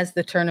them as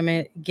the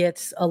tournament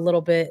gets a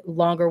little bit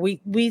longer.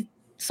 We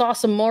saw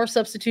some more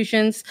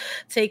substitutions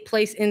take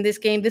place in this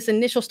game. This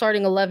initial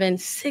starting 11,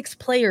 6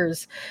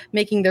 players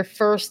making their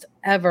first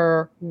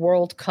ever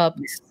World Cup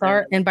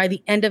start. And by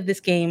the end of this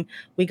game,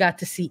 we got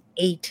to see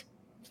 8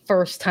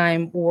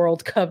 first-time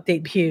World Cup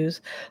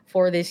debuts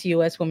for this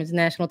U.S. women's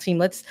national team.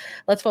 Let's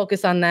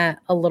focus on that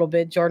a little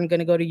bit. Jordan, going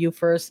to go to you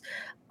first.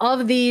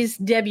 Of these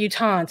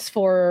debutantes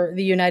for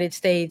the United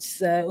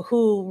States,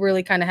 who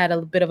really kind of had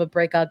a bit of a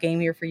breakout game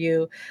here for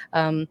you?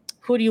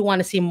 Who do you want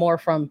to see more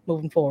from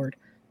moving forward?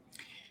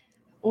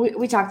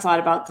 We talked a lot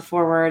about the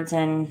forwards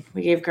and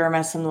we gave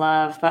Gurma some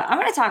love, but I'm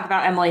going to talk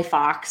about Emily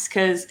Fox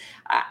because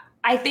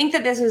I think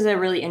that this was a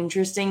really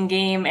interesting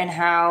game and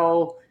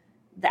how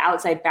the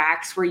outside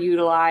backs were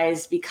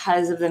utilized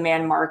because of the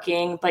man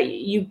marking, but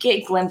you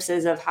get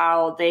glimpses of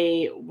how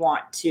they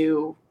want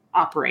to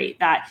operate,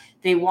 that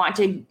they want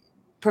to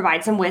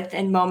provide some width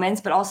in moments,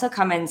 but also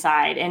come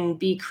inside and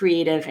be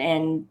creative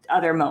in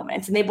other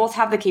moments. And they both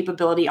have the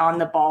capability on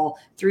the ball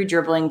through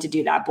dribbling to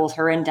do that, both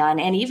her and Dunn,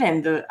 and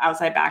even the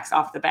outside backs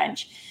off the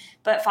bench.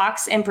 But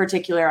Fox in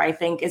particular, I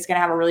think, is going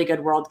to have a really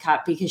good World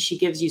Cup because she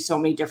gives you so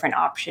many different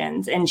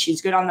options and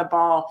she's good on the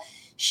ball.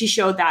 She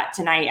showed that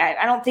tonight.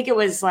 I don't think it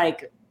was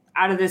like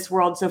out of this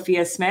world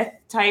Sophia Smith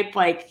type,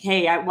 like,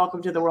 hey,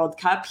 welcome to the World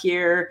Cup.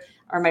 Here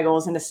are my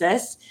goals and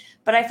assists.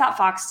 But I thought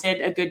Fox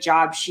did a good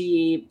job.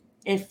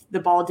 If the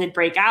ball did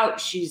break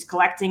out, she's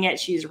collecting it.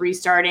 She's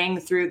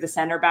restarting through the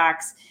center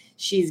backs.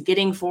 She's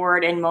getting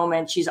forward in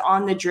moments. She's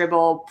on the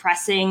dribble,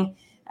 pressing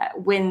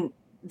when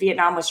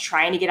Vietnam was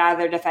trying to get out of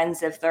their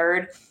defensive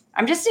third.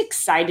 I'm just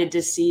excited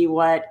to see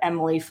what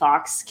Emily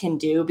Fox can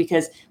do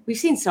because we've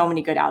seen so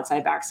many good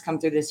outside backs come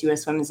through this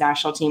U.S. women's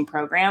national team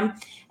program.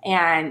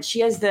 And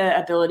she has the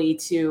ability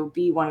to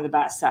be one of the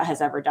best that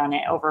has ever done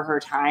it over her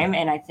time.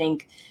 And I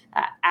think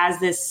as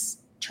this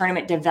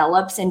tournament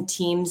develops and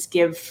teams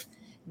give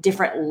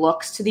different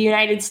looks to the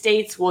United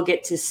States, we'll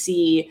get to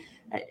see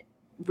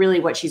really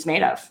what she's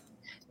made of.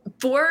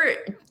 For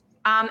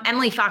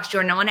Emily Fox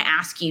Jordan, I want to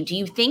ask you, do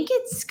you think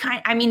it's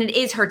it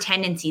is her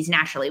tendencies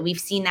naturally. We've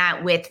seen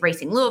that with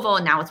Racing Louisville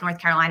and now with North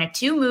Carolina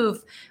to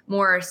move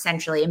more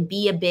centrally and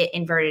be a bit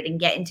inverted and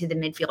get into the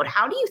midfield.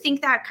 How do you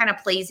think that kind of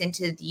plays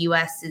into the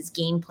US's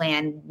game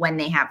plan when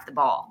they have the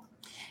ball?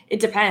 It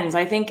depends.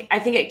 I think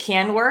it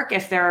can work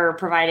if they're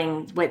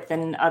providing width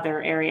in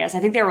other areas. I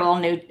think they were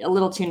a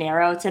little too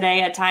narrow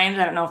today at times.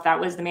 I don't know if that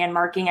was the man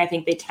marking. I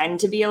think they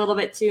tend to be a little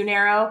bit too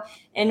narrow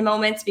in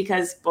moments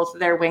because both of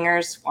their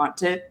wingers want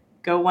to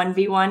go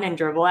 1v1 and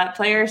dribble at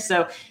players.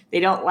 So they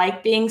don't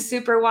like being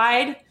super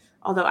wide.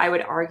 Although I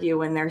would argue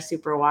when they're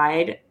super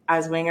wide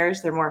as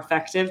wingers, they're more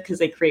effective because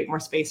they create more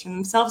space for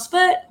themselves.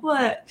 But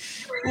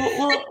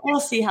we'll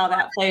see how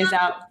that plays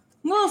out.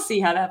 We'll see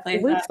how that plays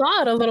out. We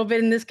saw it a little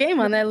bit in this game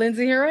on that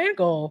Lindsey Horan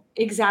goal.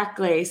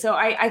 Exactly. So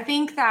I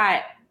think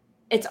that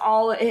it's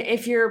all,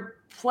 if you're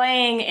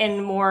playing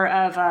in more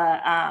of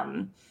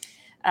a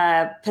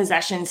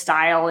possession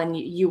style and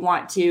you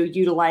want to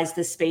utilize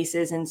the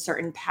spaces in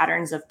certain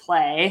patterns of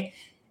play,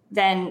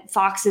 then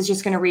Fox is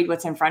just going to read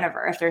what's in front of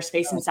her. If there's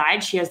space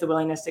inside, she has the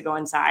willingness to go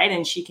inside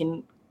and she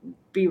can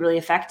be really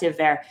effective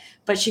there.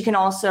 But she can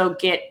also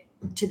get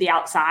to the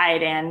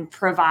outside and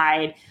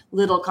provide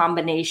little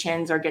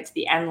combinations or get to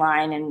the end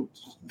line, and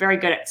very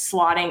good at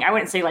slotting. I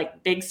wouldn't say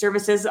like big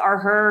services are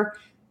her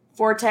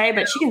forte,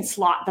 but she can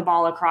slot the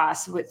ball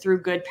across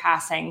through good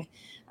passing.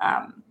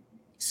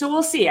 So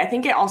we'll see. I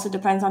think it also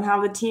depends on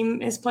how the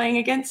team is playing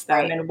against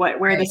them and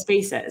where the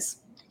space is.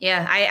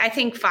 Yeah, I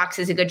think Fox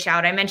is a good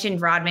shout. I mentioned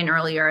Rodman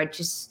earlier.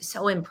 Just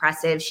so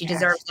impressive. She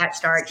deserves that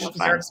start. She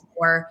deserves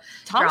more.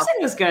 Thompson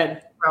was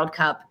good. World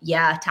Cup.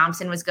 Yeah,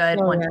 Thompson was good.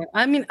 Oh, yeah.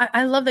 I mean,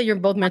 I love that you're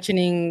both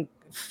mentioning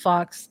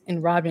Fox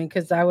and Rodman,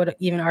 because I would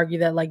even argue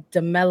that like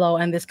DeMello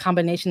and this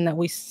combination that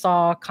we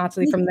saw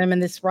constantly from them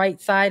in this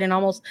right side and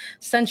almost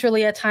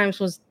centrally at times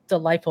was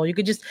delightful. You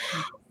could just,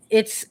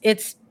 it's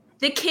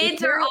the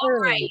kids are all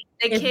right.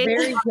 It's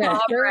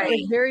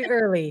very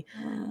early,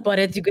 but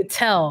as you could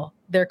tell,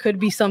 there could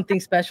be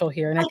something special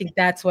here. And I think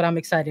that's what I'm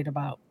excited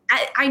about.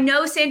 I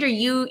know, Sandra,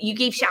 you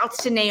gave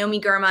shouts to Naomi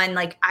Girma, and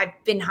like I've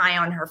been high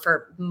on her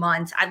for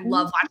months. I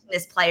love watching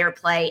this player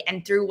play.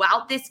 And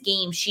throughout this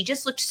game, she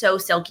just looked so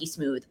silky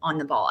smooth on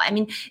the ball. I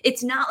mean,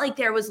 it's not like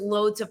there was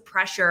loads of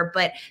pressure,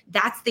 but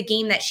that's the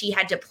game that she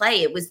had to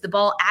play. It was the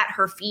ball at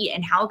her feet.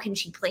 And how can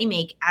she play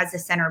make as a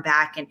center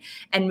back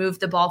and move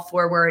the ball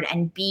forward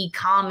and be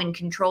calm and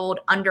controlled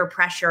under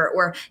pressure,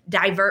 or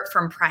divert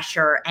from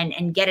pressure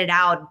and get it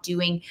out,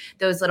 doing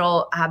those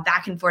little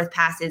back and forth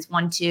passes,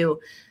 1-2.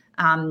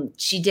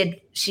 She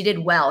did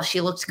well.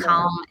 She looked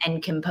calm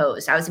and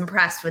composed. I was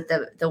impressed with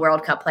the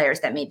World Cup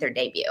players that made their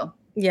debut.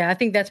 Yeah, I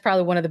think that's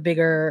probably one of the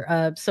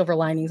bigger silver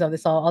linings of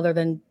this all, other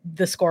than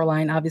the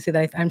scoreline, obviously,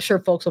 that I'm sure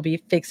folks will be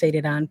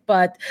fixated on.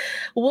 But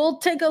we'll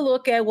take a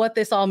look at what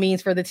this all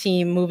means for the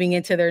team moving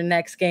into their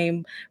next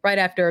game right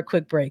after a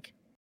quick break.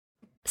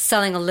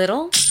 Selling a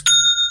little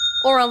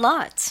or a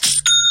lot?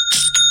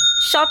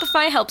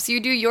 Shopify helps you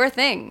do your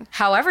thing,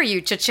 however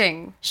you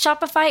cha-ching.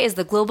 Shopify is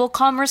the global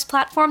commerce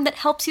platform that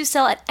helps you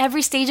sell at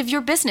every stage of your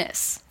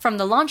business. From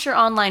the launch your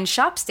online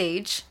shop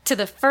stage, to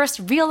the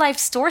first real-life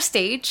store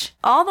stage,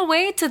 all the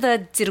way to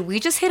the did we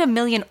just hit 1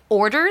 million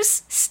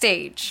orders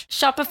stage.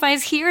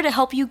 Shopify's here to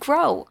help you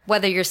grow.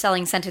 Whether you're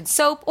selling scented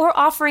soap or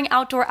offering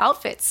outdoor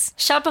outfits,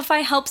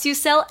 Shopify helps you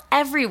sell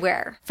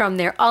everywhere. From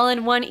their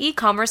all-in-one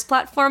e-commerce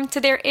platform to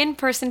their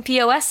in-person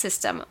POS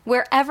system,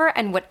 wherever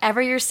and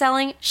whatever you're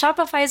selling,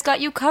 Shopify's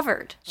got you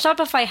covered.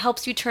 Shopify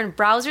helps you turn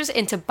browsers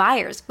into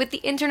buyers with the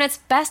internet's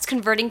best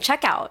converting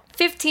checkout.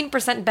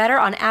 15% better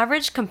on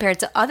average compared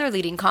to other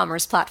leading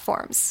commerce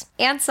platforms.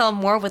 And sell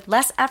more with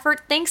less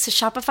effort thanks to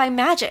Shopify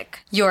Magic,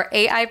 your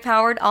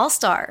AI-powered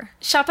all-star.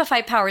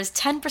 Shopify powers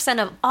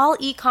 10% of all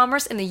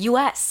e-commerce in the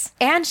US.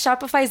 And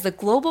Shopify is the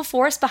global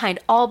force behind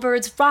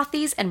Allbirds,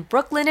 Rothy's, and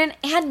Brooklinen,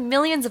 and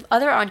millions of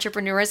other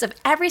entrepreneurs of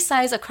every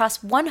size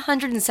across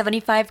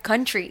 175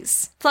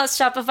 countries. Plus,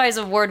 Shopify's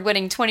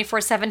award-winning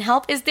 24/7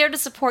 help is there to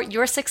support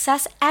your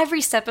success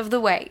every step of the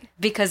way.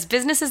 Because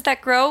businesses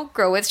that grow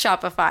with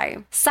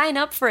Shopify. Sign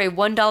up for a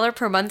 $1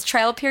 per month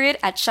trial period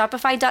at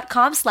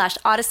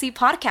shopify.com/Odyssey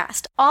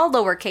Podcast, all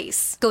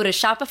lowercase. Go to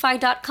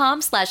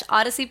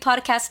shopify.com/Odyssey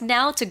Podcast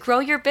now to grow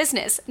your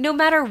business, no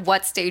matter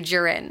what stage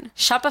you're in.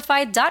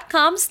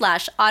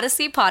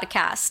 Shopify.com/Odyssey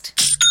Podcast.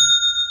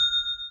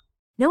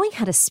 Knowing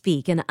how to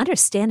speak and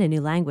understand a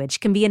new language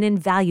can be an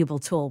invaluable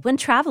tool when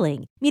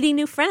traveling, meeting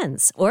new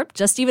friends, or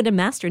just even to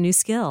master a new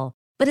skill.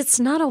 But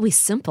it's not always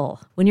simple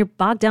when you're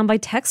bogged down by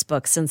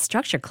textbooks and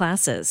structured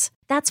classes.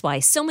 That's why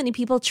so many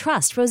people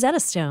trust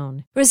Rosetta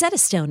Stone. Rosetta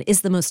Stone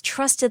is the most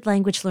trusted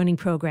language learning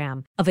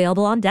program,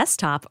 available on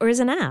desktop or as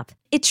an app.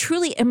 It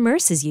truly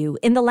immerses you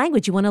in the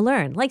language you want to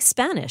learn, like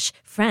Spanish,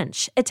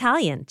 French,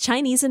 Italian,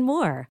 Chinese, and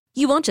more.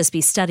 You won't just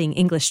be studying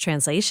English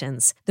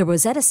translations. The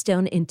Rosetta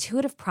Stone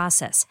intuitive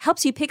process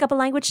helps you pick up a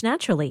language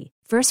naturally,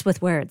 first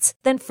with words,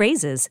 then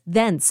phrases,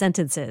 then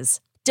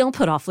sentences. Don't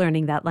put off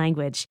learning that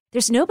language.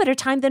 There's no better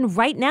time than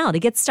right now to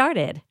get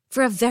started.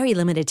 For a very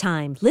limited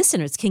time,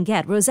 listeners can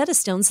get Rosetta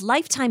Stone's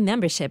lifetime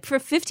membership for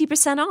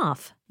 50%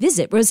 off.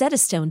 Visit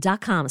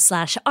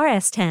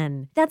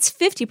rosettastone.com/rs10. That's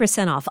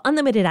 50% off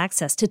unlimited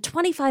access to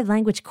 25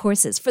 language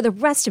courses for the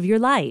rest of your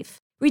life.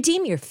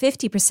 Redeem your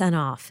 50%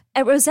 off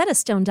at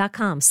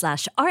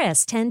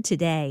rosettastone.com/rs10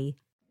 today.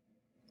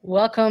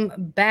 Welcome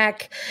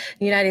back.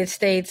 The United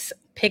States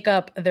pick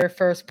up their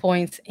first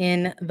points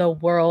in the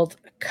World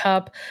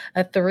Cup,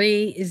 a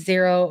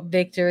 3-0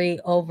 victory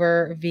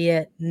over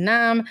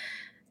Vietnam.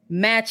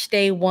 Match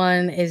day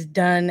 1 is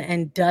done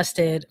and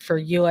dusted for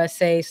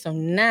USA. So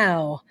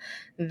now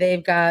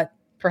they've got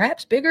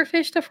perhaps bigger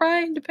fish to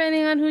fry,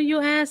 depending on who you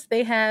ask.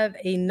 They have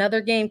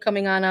another game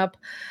coming on up.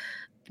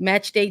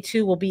 Match day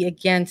 2 will be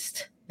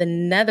against the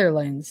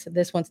Netherlands.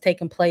 This one's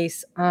taking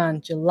place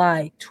on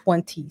July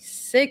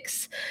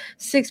 26th,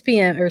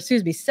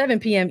 7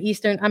 p.m.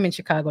 Eastern. I'm in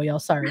Chicago, y'all.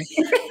 Sorry.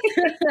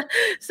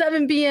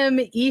 7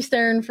 p.m.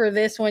 Eastern for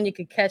this one. You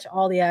could catch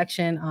all the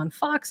action on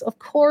Fox, of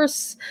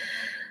course.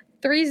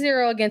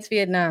 3-0 against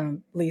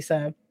Vietnam,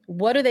 Lisa.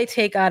 What do they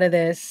take out of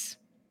this?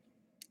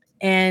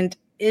 And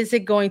is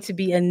it going to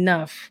be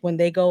enough when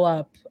they go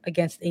up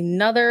against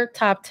another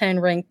top 10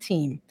 ranked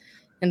team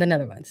in the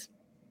Netherlands?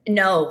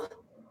 No.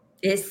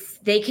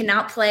 They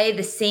cannot play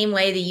the same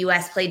way the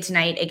U.S. played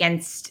tonight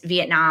against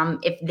Vietnam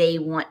if they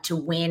want to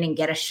win and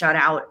get a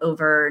shutout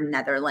over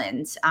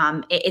Netherlands.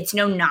 It's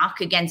no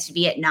knock against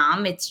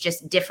Vietnam. It's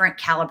just different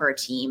caliber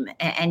team.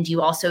 And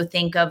you also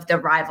think of the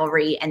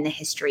rivalry and the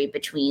history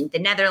between the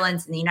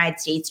Netherlands and the United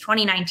States.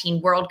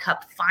 2019 World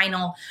Cup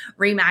final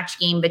rematch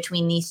game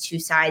between these two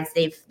sides.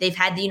 They've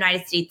had the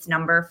United States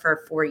number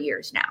for 4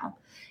 years now.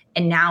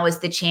 And now is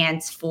the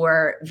chance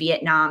for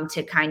Vietnam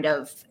to kind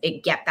of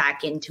get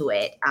back into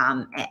it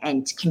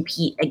and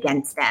compete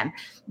against them.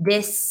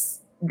 This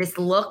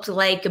looked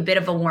like a bit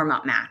of a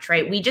warm-up match,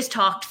 right? We just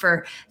talked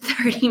for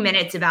 30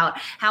 minutes about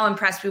how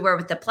impressed we were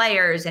with the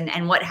players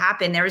and what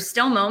happened. There was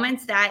still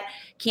moments that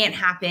can't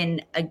happen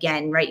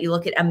again, right? You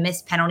look at a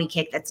missed penalty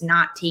kick that's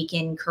not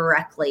taken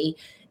correctly.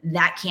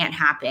 That can't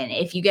happen.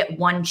 If you get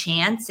one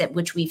chance, at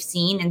which we've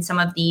seen in some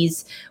of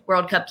these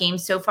World Cup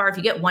games so far, if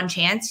you get one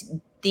chance,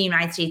 the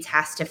United States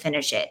has to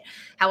finish it.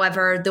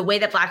 However, the way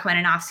that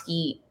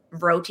Black-Malinowski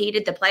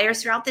rotated the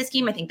players throughout this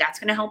game, I think that's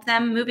going to help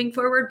them moving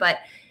forward, but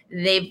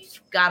they've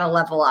got to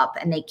level up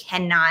and they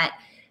cannot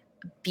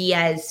be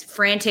as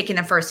frantic in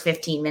the first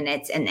 15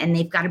 minutes and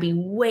they've got to be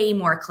way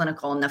more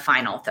clinical in the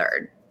final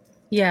third.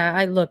 Yeah,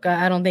 I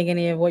don't think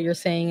any of what you're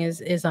saying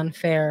is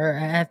unfair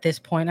at this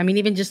point. I mean,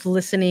 even just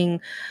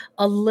listening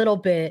a little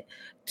bit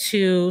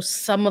to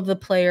some of the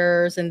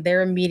players and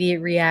their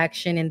immediate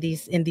reaction in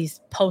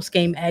these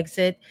post-game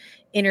exit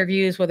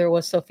interviews, whether it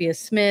was Sophia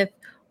Smith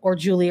or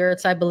Julie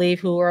Ertz, I believe,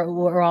 who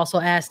were also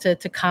asked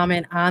to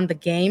comment on the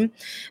game,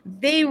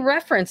 they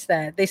referenced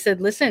that. They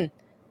said, listen,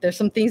 there's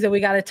some things that we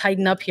got to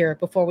tighten up here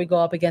before we go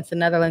up against the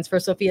Netherlands. For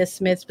Sophia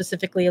Smith,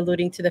 specifically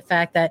alluding to the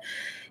fact that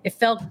it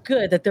felt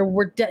good that there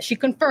were, she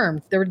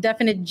confirmed there were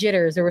definite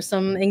jitters. There were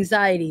some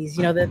anxieties.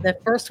 You know, the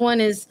first one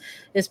is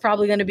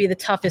probably going to be the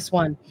toughest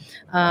one.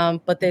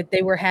 But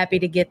they were happy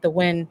to get the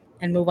win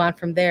and move on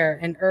from there.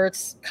 And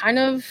Ertz kind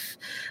of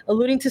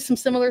alluding to some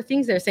similar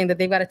things there, saying that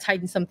they've got to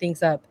tighten some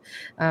things up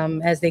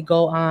as they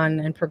go on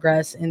and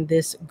progress in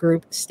this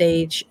group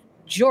stage.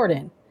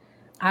 Jordan,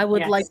 I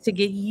would like to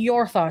get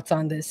your thoughts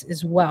on this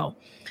as well.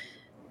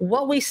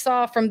 What we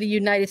saw from the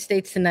United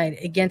States tonight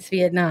against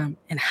Vietnam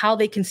and how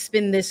they can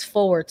spin this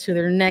forward to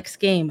their next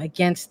game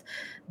against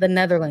the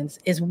Netherlands.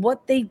 Is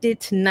what they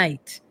did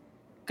tonight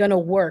going to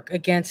work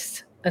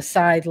against a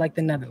side like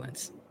the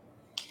Netherlands?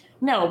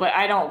 No, but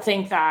I don't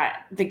think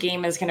that the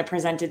game is going to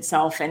present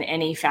itself in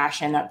any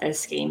fashion that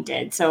this game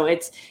did. So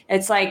it's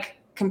like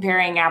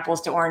comparing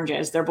apples to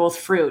oranges. They're both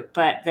fruit,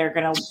 but they're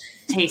going to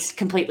taste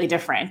completely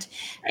different.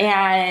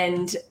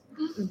 And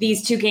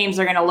these two games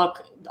are going to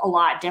look a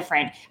lot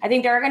different. I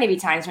think there are going to be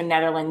times when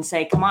Netherlands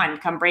say,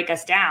 come break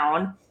us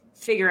down,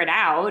 figure it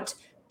out.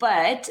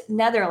 But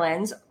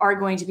Netherlands are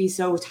going to be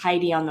so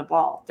tidy on the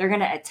ball. They're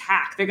going to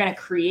attack. They're going to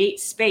create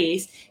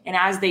space. And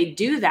as they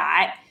do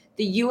that,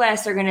 the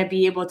U.S. are going to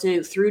be able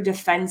to, through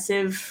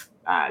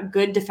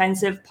good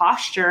defensive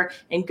posture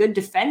and good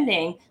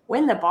defending,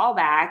 win the ball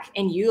back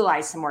and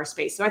utilize some more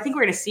space. So I think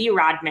we're going to see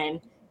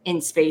Rodman in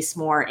space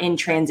more in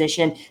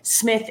transition,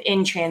 Smith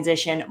in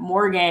transition,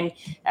 Morgan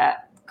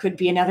could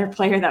be another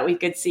player that we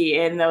could see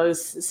in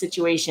those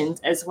situations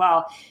as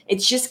well.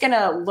 It's just going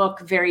to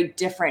look very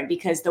different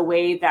because the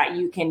way that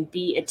you can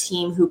be a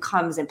team who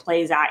comes and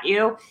plays at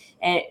you,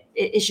 and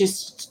it's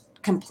just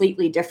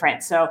completely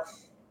different. So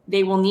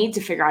they will need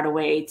to figure out a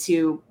way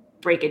to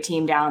break a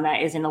team down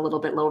that isn't a little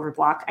bit lower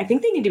block. I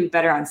think they need to be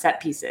better on set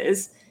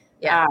pieces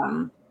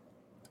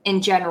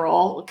in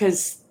general,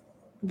 because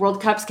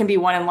World Cups can be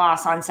won and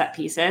lost on set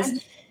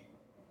pieces.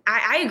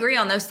 I agree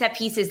on those set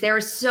pieces. There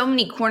were so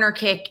many corner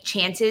kick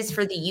chances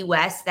for the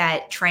U.S.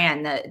 that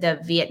Tran, the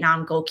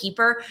Vietnam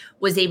goalkeeper,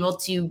 was able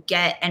to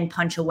get and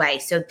punch away.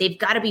 So they've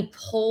got to be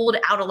pulled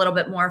out a little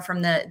bit more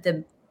from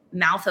the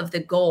mouth of the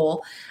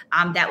goal.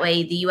 That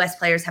way the U.S.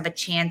 players have a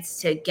chance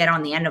to get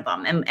on the end of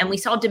them. And we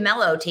saw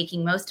DeMello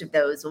taking most of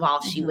those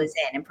while she was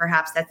in. And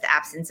perhaps that's the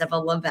absence of a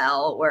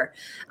Lavelle or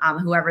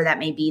whoever that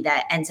may be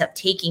that ends up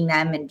taking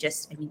them. And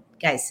just, I mean,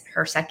 guys,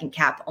 her second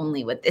cap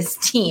only with this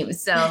team.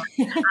 So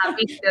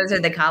those are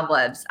the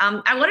cobwebs.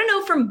 I want to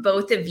know from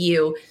both of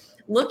you,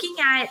 looking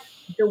at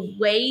the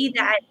way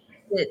that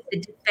the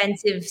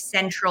defensive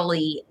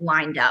centrally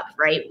lined up,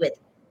 right, with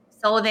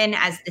Sullivan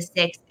as the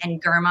 6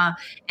 and Girma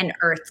and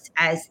Ertz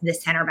as the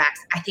center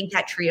backs. I think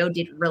that trio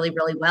did really,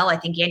 really well. I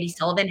think Andy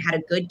Sullivan had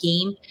a good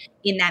game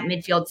in that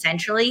midfield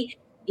centrally.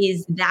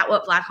 Is that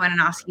what Black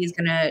Wananowski is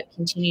going to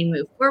continue to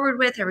move forward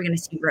with? Are we going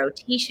to see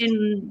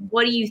rotation?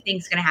 What do you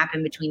think is going to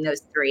happen between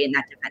those three in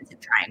that defensive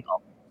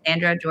triangle?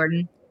 Sandra,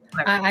 Jordan?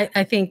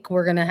 I think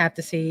we're going to have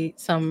to see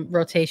some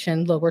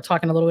rotation. Look, we're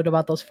talking a little bit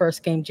about those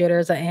first game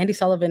jitters. Andy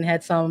Sullivan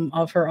had some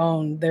of her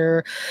own.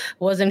 There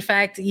was, in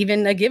fact,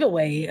 even a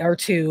giveaway or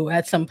two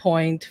at some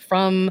point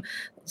from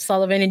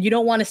Sullivan, and you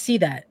don't want to see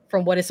that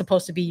from what is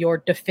supposed to be your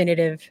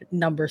definitive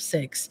number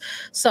 6.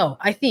 So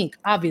I think,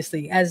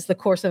 obviously, as the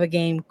course of a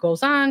game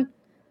goes on,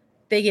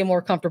 they get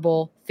more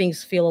comfortable.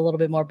 Things feel a little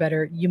bit more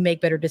better. You make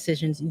better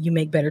decisions. You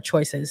make better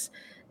choices.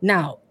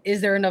 Now,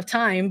 is there enough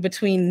time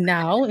between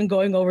now and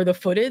going over the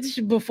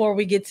footage before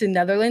we get to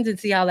Netherlands and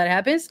see how that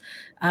happens?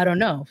 I don't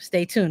know.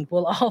 Stay tuned.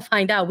 We'll all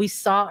find out. We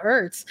saw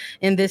Ertz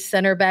in this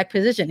center back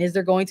position. Is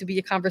there going to be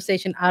a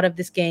conversation out of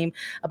this game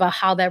about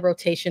how that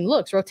rotation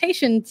looks?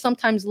 Rotation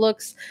sometimes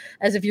looks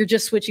as if you're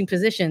just switching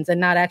positions and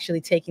not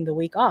actually taking the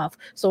week off.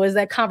 So is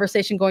that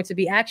conversation going to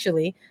be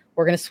actually,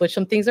 we're going to switch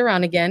some things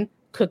around again.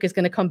 Cook is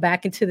going to come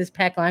back into this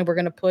pack line. We're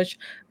going to push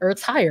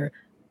Ertz higher.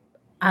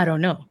 I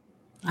don't know.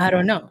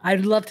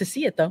 I'd love to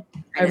see it though.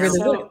 I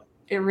really would.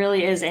 It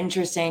really is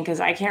interesting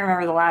because I can't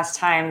remember the last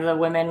time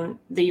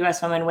the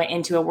U.S. women went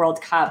into a World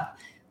Cup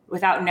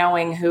without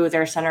knowing who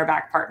their center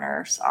back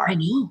partners are. I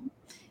know.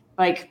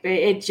 Like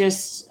it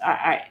just,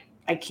 I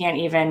can't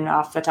even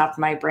off the top of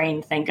my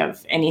brain think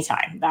of any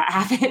time that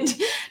happened.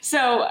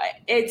 So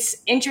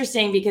it's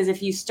interesting because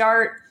if you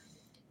start,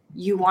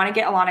 you want to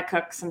get Alana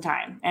Cook some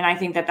time. And I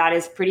think that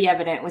is pretty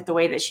evident with the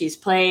way that she's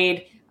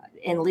played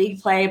in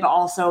league play, but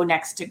also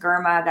next to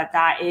Girma,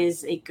 that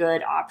is a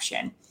good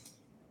option.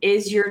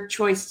 Is your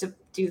choice to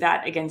do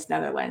that against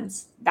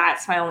Netherlands?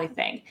 That's my only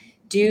thing.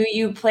 Do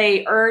you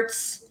play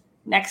Ertz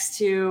next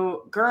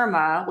to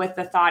Girma with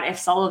the thought if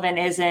Sullivan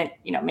isn't,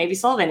 maybe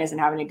Sullivan isn't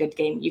having a good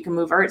game, you can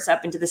move Ertz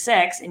up into the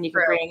 6 and you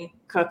can bring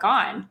Cook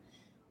on?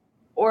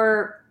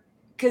 Or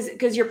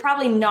because you're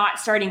probably not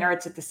starting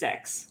Ertz at the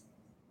 6.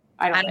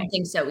 I don't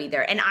think so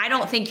either. And I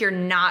don't think you're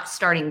not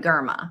starting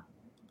Girma.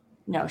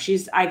 No,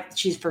 she's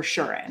for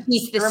sure in.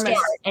 He's the star.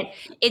 And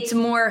it's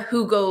more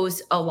who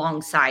goes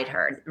alongside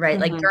her, right?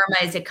 Mm-hmm. Like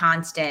Girma is a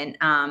constant.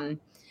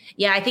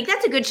 Yeah, I think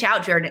that's a good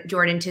shout,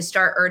 Jordan, to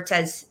start Ertz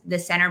as the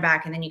center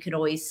back, and then you could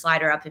always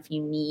slide her up if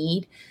you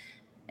need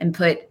and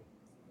put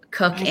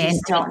Cook in. I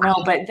don't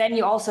know, but then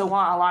you also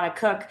want Alana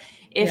Cook.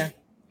 If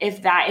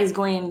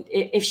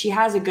she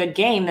has a good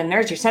game, then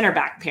there's your center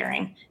back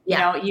pairing.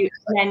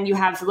 Then you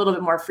have a little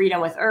bit more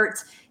freedom with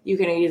Ertz. You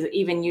can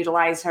even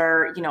utilize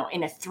her,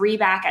 in a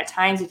 3-back at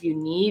times if you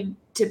need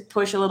to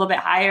push a little bit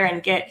higher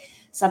and get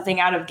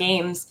something out of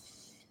games.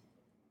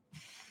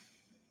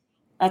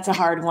 That's a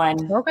hard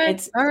one. Okay.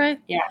 All right.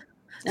 Yeah.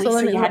 So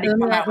let me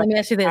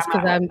ask you this,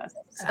 because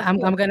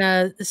I'm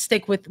gonna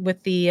stick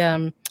with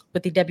the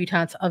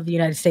debutantes of the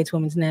United States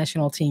women's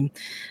national team.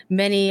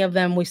 Many of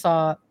them we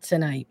saw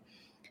tonight.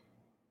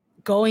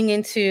 Going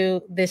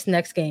into this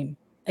next game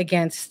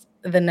against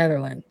the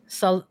Netherlands,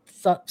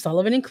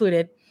 Sullivan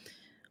included,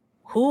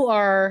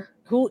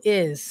 who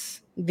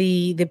is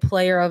the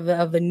player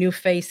of the new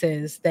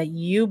faces that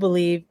you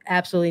believe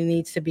absolutely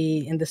needs to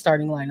be in the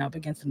starting lineup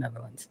against the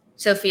Netherlands?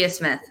 Sophia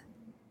Smith.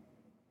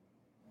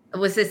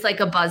 Was this like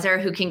a buzzer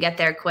who can get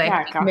there quick?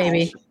 Yeah, gosh,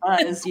 maybe.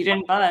 Buzz. You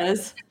didn't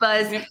buzz.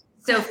 Buzz.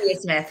 Sophia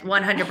Smith,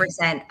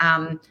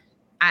 100%.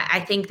 I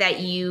think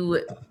that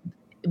you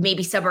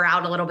maybe sub her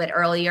out a little bit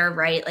earlier,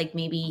 right? Like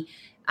maybe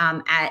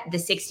at the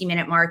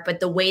 60-minute mark. But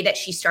the way that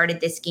she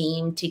started this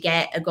game to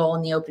get a goal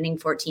in the opening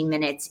 14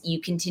 minutes, you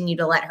continue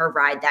to let her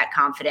ride that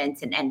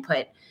confidence and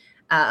put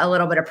a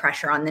little bit of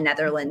pressure on the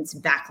Netherlands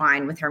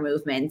backline with her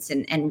movements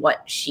and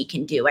what she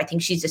can do. I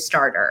think she's a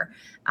starter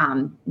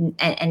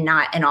and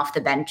not an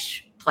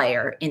off-the-bench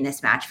player in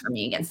this match for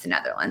me against the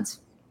Netherlands.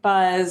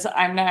 Buzz,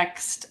 I'm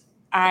next.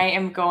 I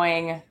am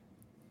going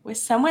with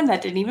someone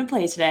that didn't even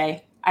play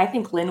today. I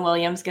think Lynn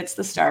Williams gets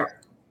the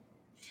start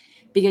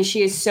because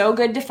she is so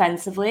good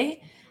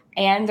defensively,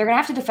 and they're going to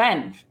have to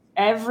defend.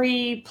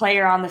 Every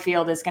player on the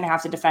field is going to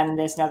have to defend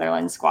this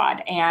Netherlands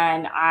squad,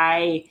 and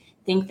I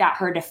think that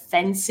her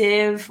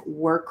defensive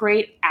work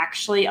rate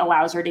actually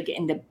allows her to get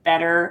into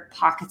better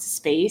pockets of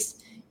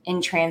space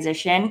in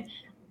transition.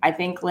 I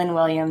think Lynn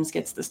Williams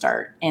gets the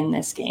start in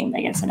this game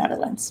against the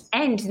Netherlands.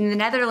 And the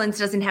Netherlands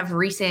doesn't have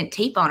recent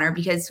tape on her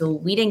because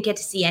we didn't get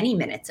to see any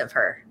minutes of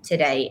her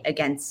today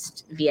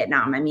against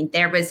Vietnam. I mean,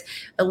 there was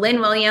Lynn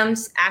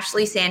Williams,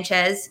 Ashley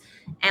Sanchez,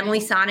 Emily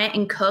Sonnet,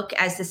 and Cook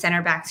as the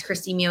center backs,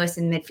 Christy Mewis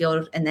in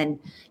midfield, and then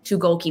 2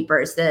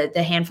 goalkeepers,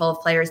 the handful of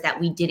players that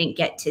we didn't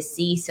get to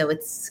see. So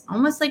it's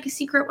almost like a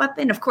secret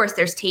weapon. Of course,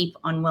 there's tape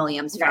on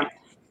Williams from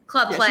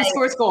club play. She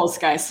scores goals,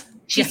 guys.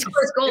 She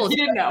scores goals. You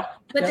didn't know.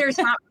 But there's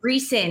not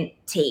recent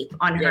tape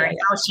on her and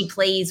how she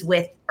plays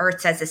with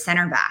Ertz as a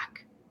center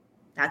back.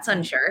 That's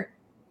unsure.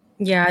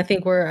 Yeah, I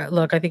think we're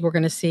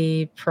going to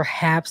see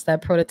perhaps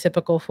that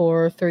prototypical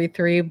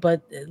 4-3-3,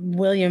 but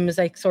Williams,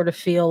 I sort of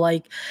feel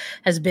like,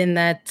 has been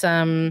that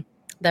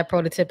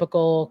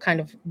prototypical kind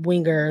of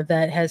winger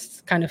that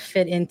has kind of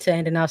fit into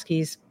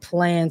Andonovski's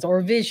plans or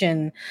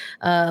vision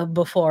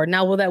before.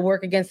 Now, will that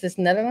work against this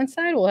Netherlands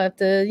side? We'll have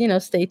to,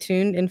 stay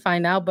tuned and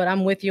find out. But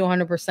I'm with you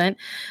 100%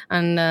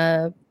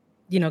 on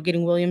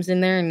getting Williams in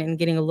there and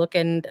getting a look.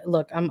 And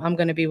look, I'm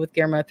going to be with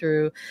Guillermo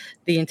through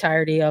the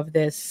entirety of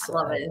this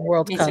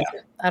World Cup. Too.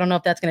 I don't know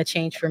if that's going to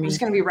change for me. I'm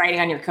just going to be riding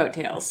on your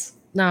coattails.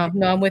 No,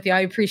 I'm with you. I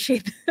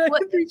appreciate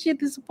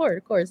the support,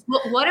 of course.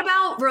 Well, what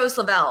about Rose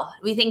Lavelle?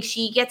 We think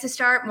she gets a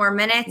start, more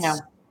minutes?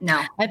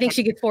 No. I think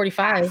she gets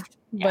 45,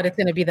 but it's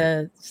going to be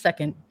the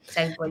second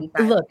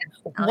 45. Look,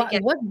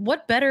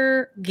 what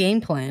better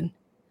game plan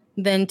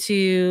than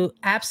to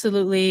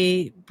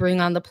absolutely bring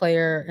on the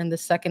player in the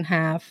second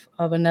half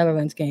of a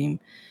Netherlands game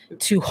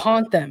to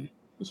haunt them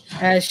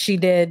as she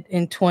did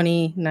in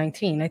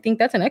 2019. I think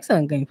that's an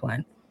excellent game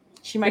plan.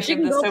 She might if she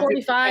can go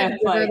 45.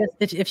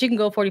 If she can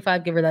go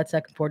 45, give her that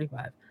second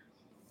 45.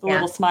 The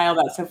little smile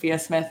that Sophia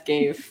Smith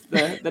gave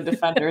the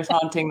defenders,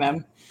 haunting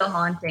them. The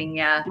haunting,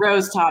 yeah.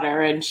 Rose taught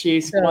her, and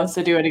she wants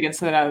to do it against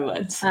the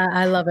Netherlands.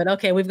 I love it.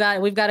 Okay, we've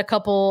got a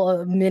couple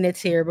of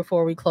minutes here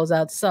before we close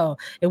out. So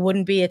it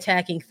wouldn't be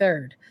attacking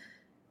third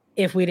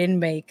if we didn't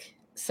make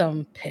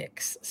some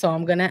picks. So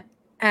I'm gonna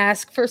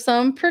ask for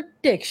some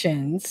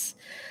predictions,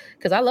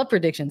 because I love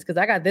predictions, because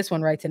I got this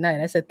one right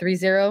tonight. I said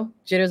 3-0.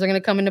 Jitters are going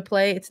to come into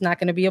play. It's not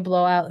going to be a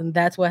blowout, and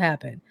that's what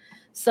happened.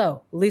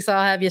 So, Lisa,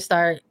 I'll have you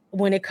start.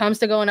 When it comes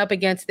to going up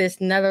against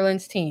this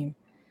Netherlands team,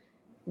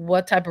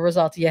 what type of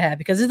result do you have?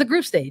 Because it's the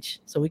group stage.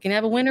 So we can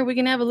have a winner, we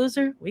can have a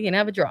loser, we can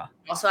have a draw.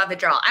 Also have a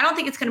draw. I don't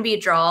think it's going to be a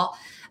draw.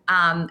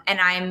 And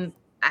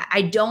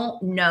I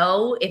don't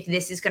know if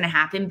this is going to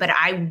happen, but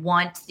I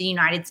want the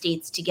United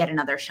States to get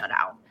another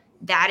shutout.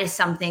 That is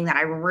something that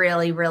I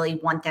really, really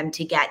want them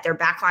to get. Their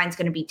backline is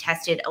going to be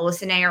tested.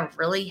 Alyssa Nair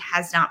really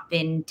has not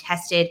been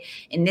tested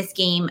in this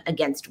game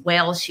against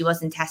Wales. She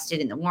wasn't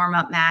tested in the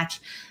warm-up match.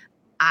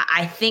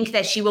 I think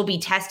that she will be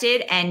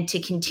tested, and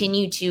to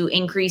continue to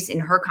increase in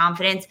her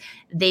confidence,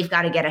 they've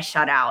got to get a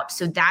shutout.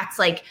 So that's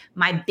like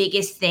my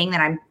biggest thing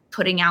that I'm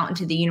putting out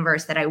into the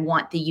universe that I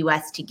want the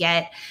U.S. to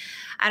get.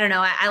 I don't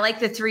know. I like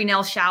the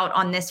 3-0 shout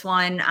on this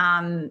one.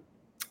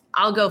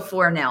 I'll go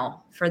 4-0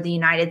 for the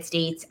United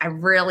States. I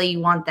really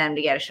want them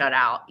to get a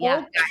shutout.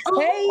 Yeah.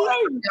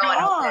 Oh my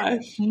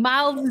gosh.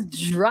 Mouths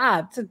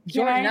dropped.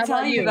 Jordan, I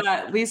tell you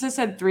that Lisa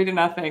said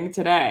 3-0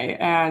 today,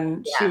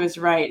 and she was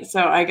right.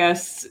 So I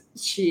guess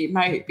she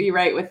might be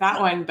right with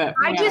that one. But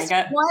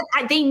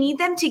they need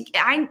them to.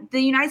 The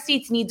United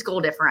States needs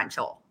goal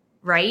differential,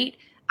 right?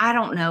 I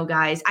don't know,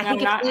 guys.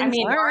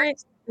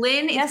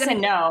 Lynn is going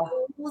to no.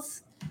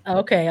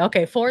 Okay.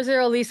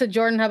 4-0, Lisa.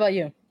 Jordan, how about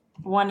you?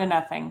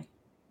 1-0.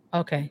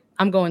 Okay,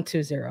 I'm going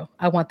 2-0.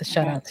 I want the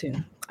shutout too.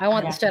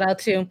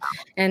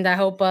 And I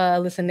hope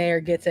Alyssa Nair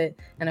gets it,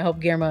 and I hope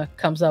Guillermo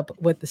comes up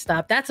with the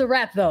stop. That's a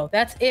wrap, though.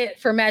 That's it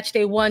for match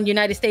day 1.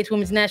 United States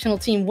Women's National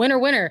Team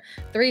winner,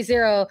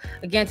 3-0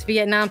 against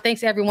Vietnam.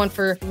 Thanks, everyone,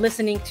 for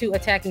listening to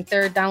Attacking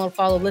Third. Download,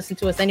 follow, listen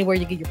to us anywhere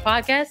you get your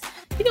podcasts.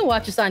 You can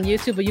watch us on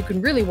YouTube, but you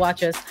can really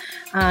watch us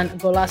on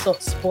Golazo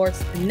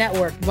Sports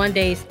Network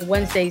Mondays,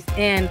 Wednesdays,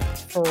 and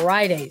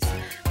Fridays.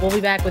 We'll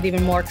be back with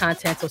even more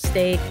content, so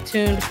stay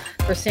tuned.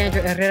 For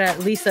Sandra Herrera,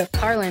 Lisa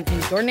Carlin,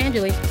 and Jordan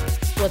Angeli,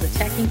 was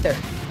Attacking Third.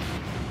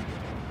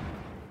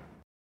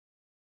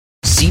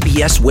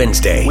 CBS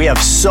Wednesday. We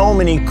have so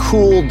many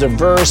cool,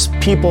 diverse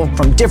people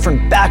from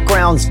different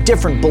backgrounds,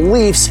 different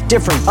beliefs,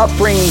 different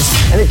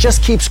upbringings, and it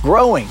just keeps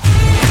growing.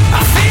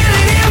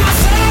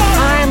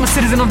 I'm a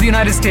citizen of the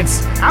United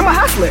States. I'm a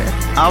hustler.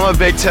 I'm a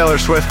big Taylor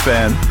Swift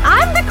fan.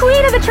 I'm the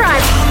queen of the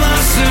tribe.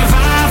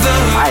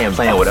 I am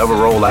playing whatever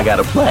role I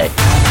gotta play.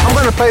 I'm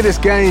gonna play this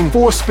game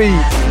full speed.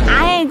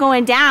 I ain't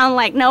going down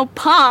like no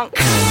punk.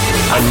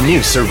 A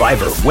new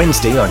Survivor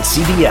Wednesday on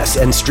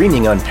CBS and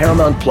streaming on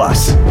Paramount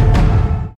Plus.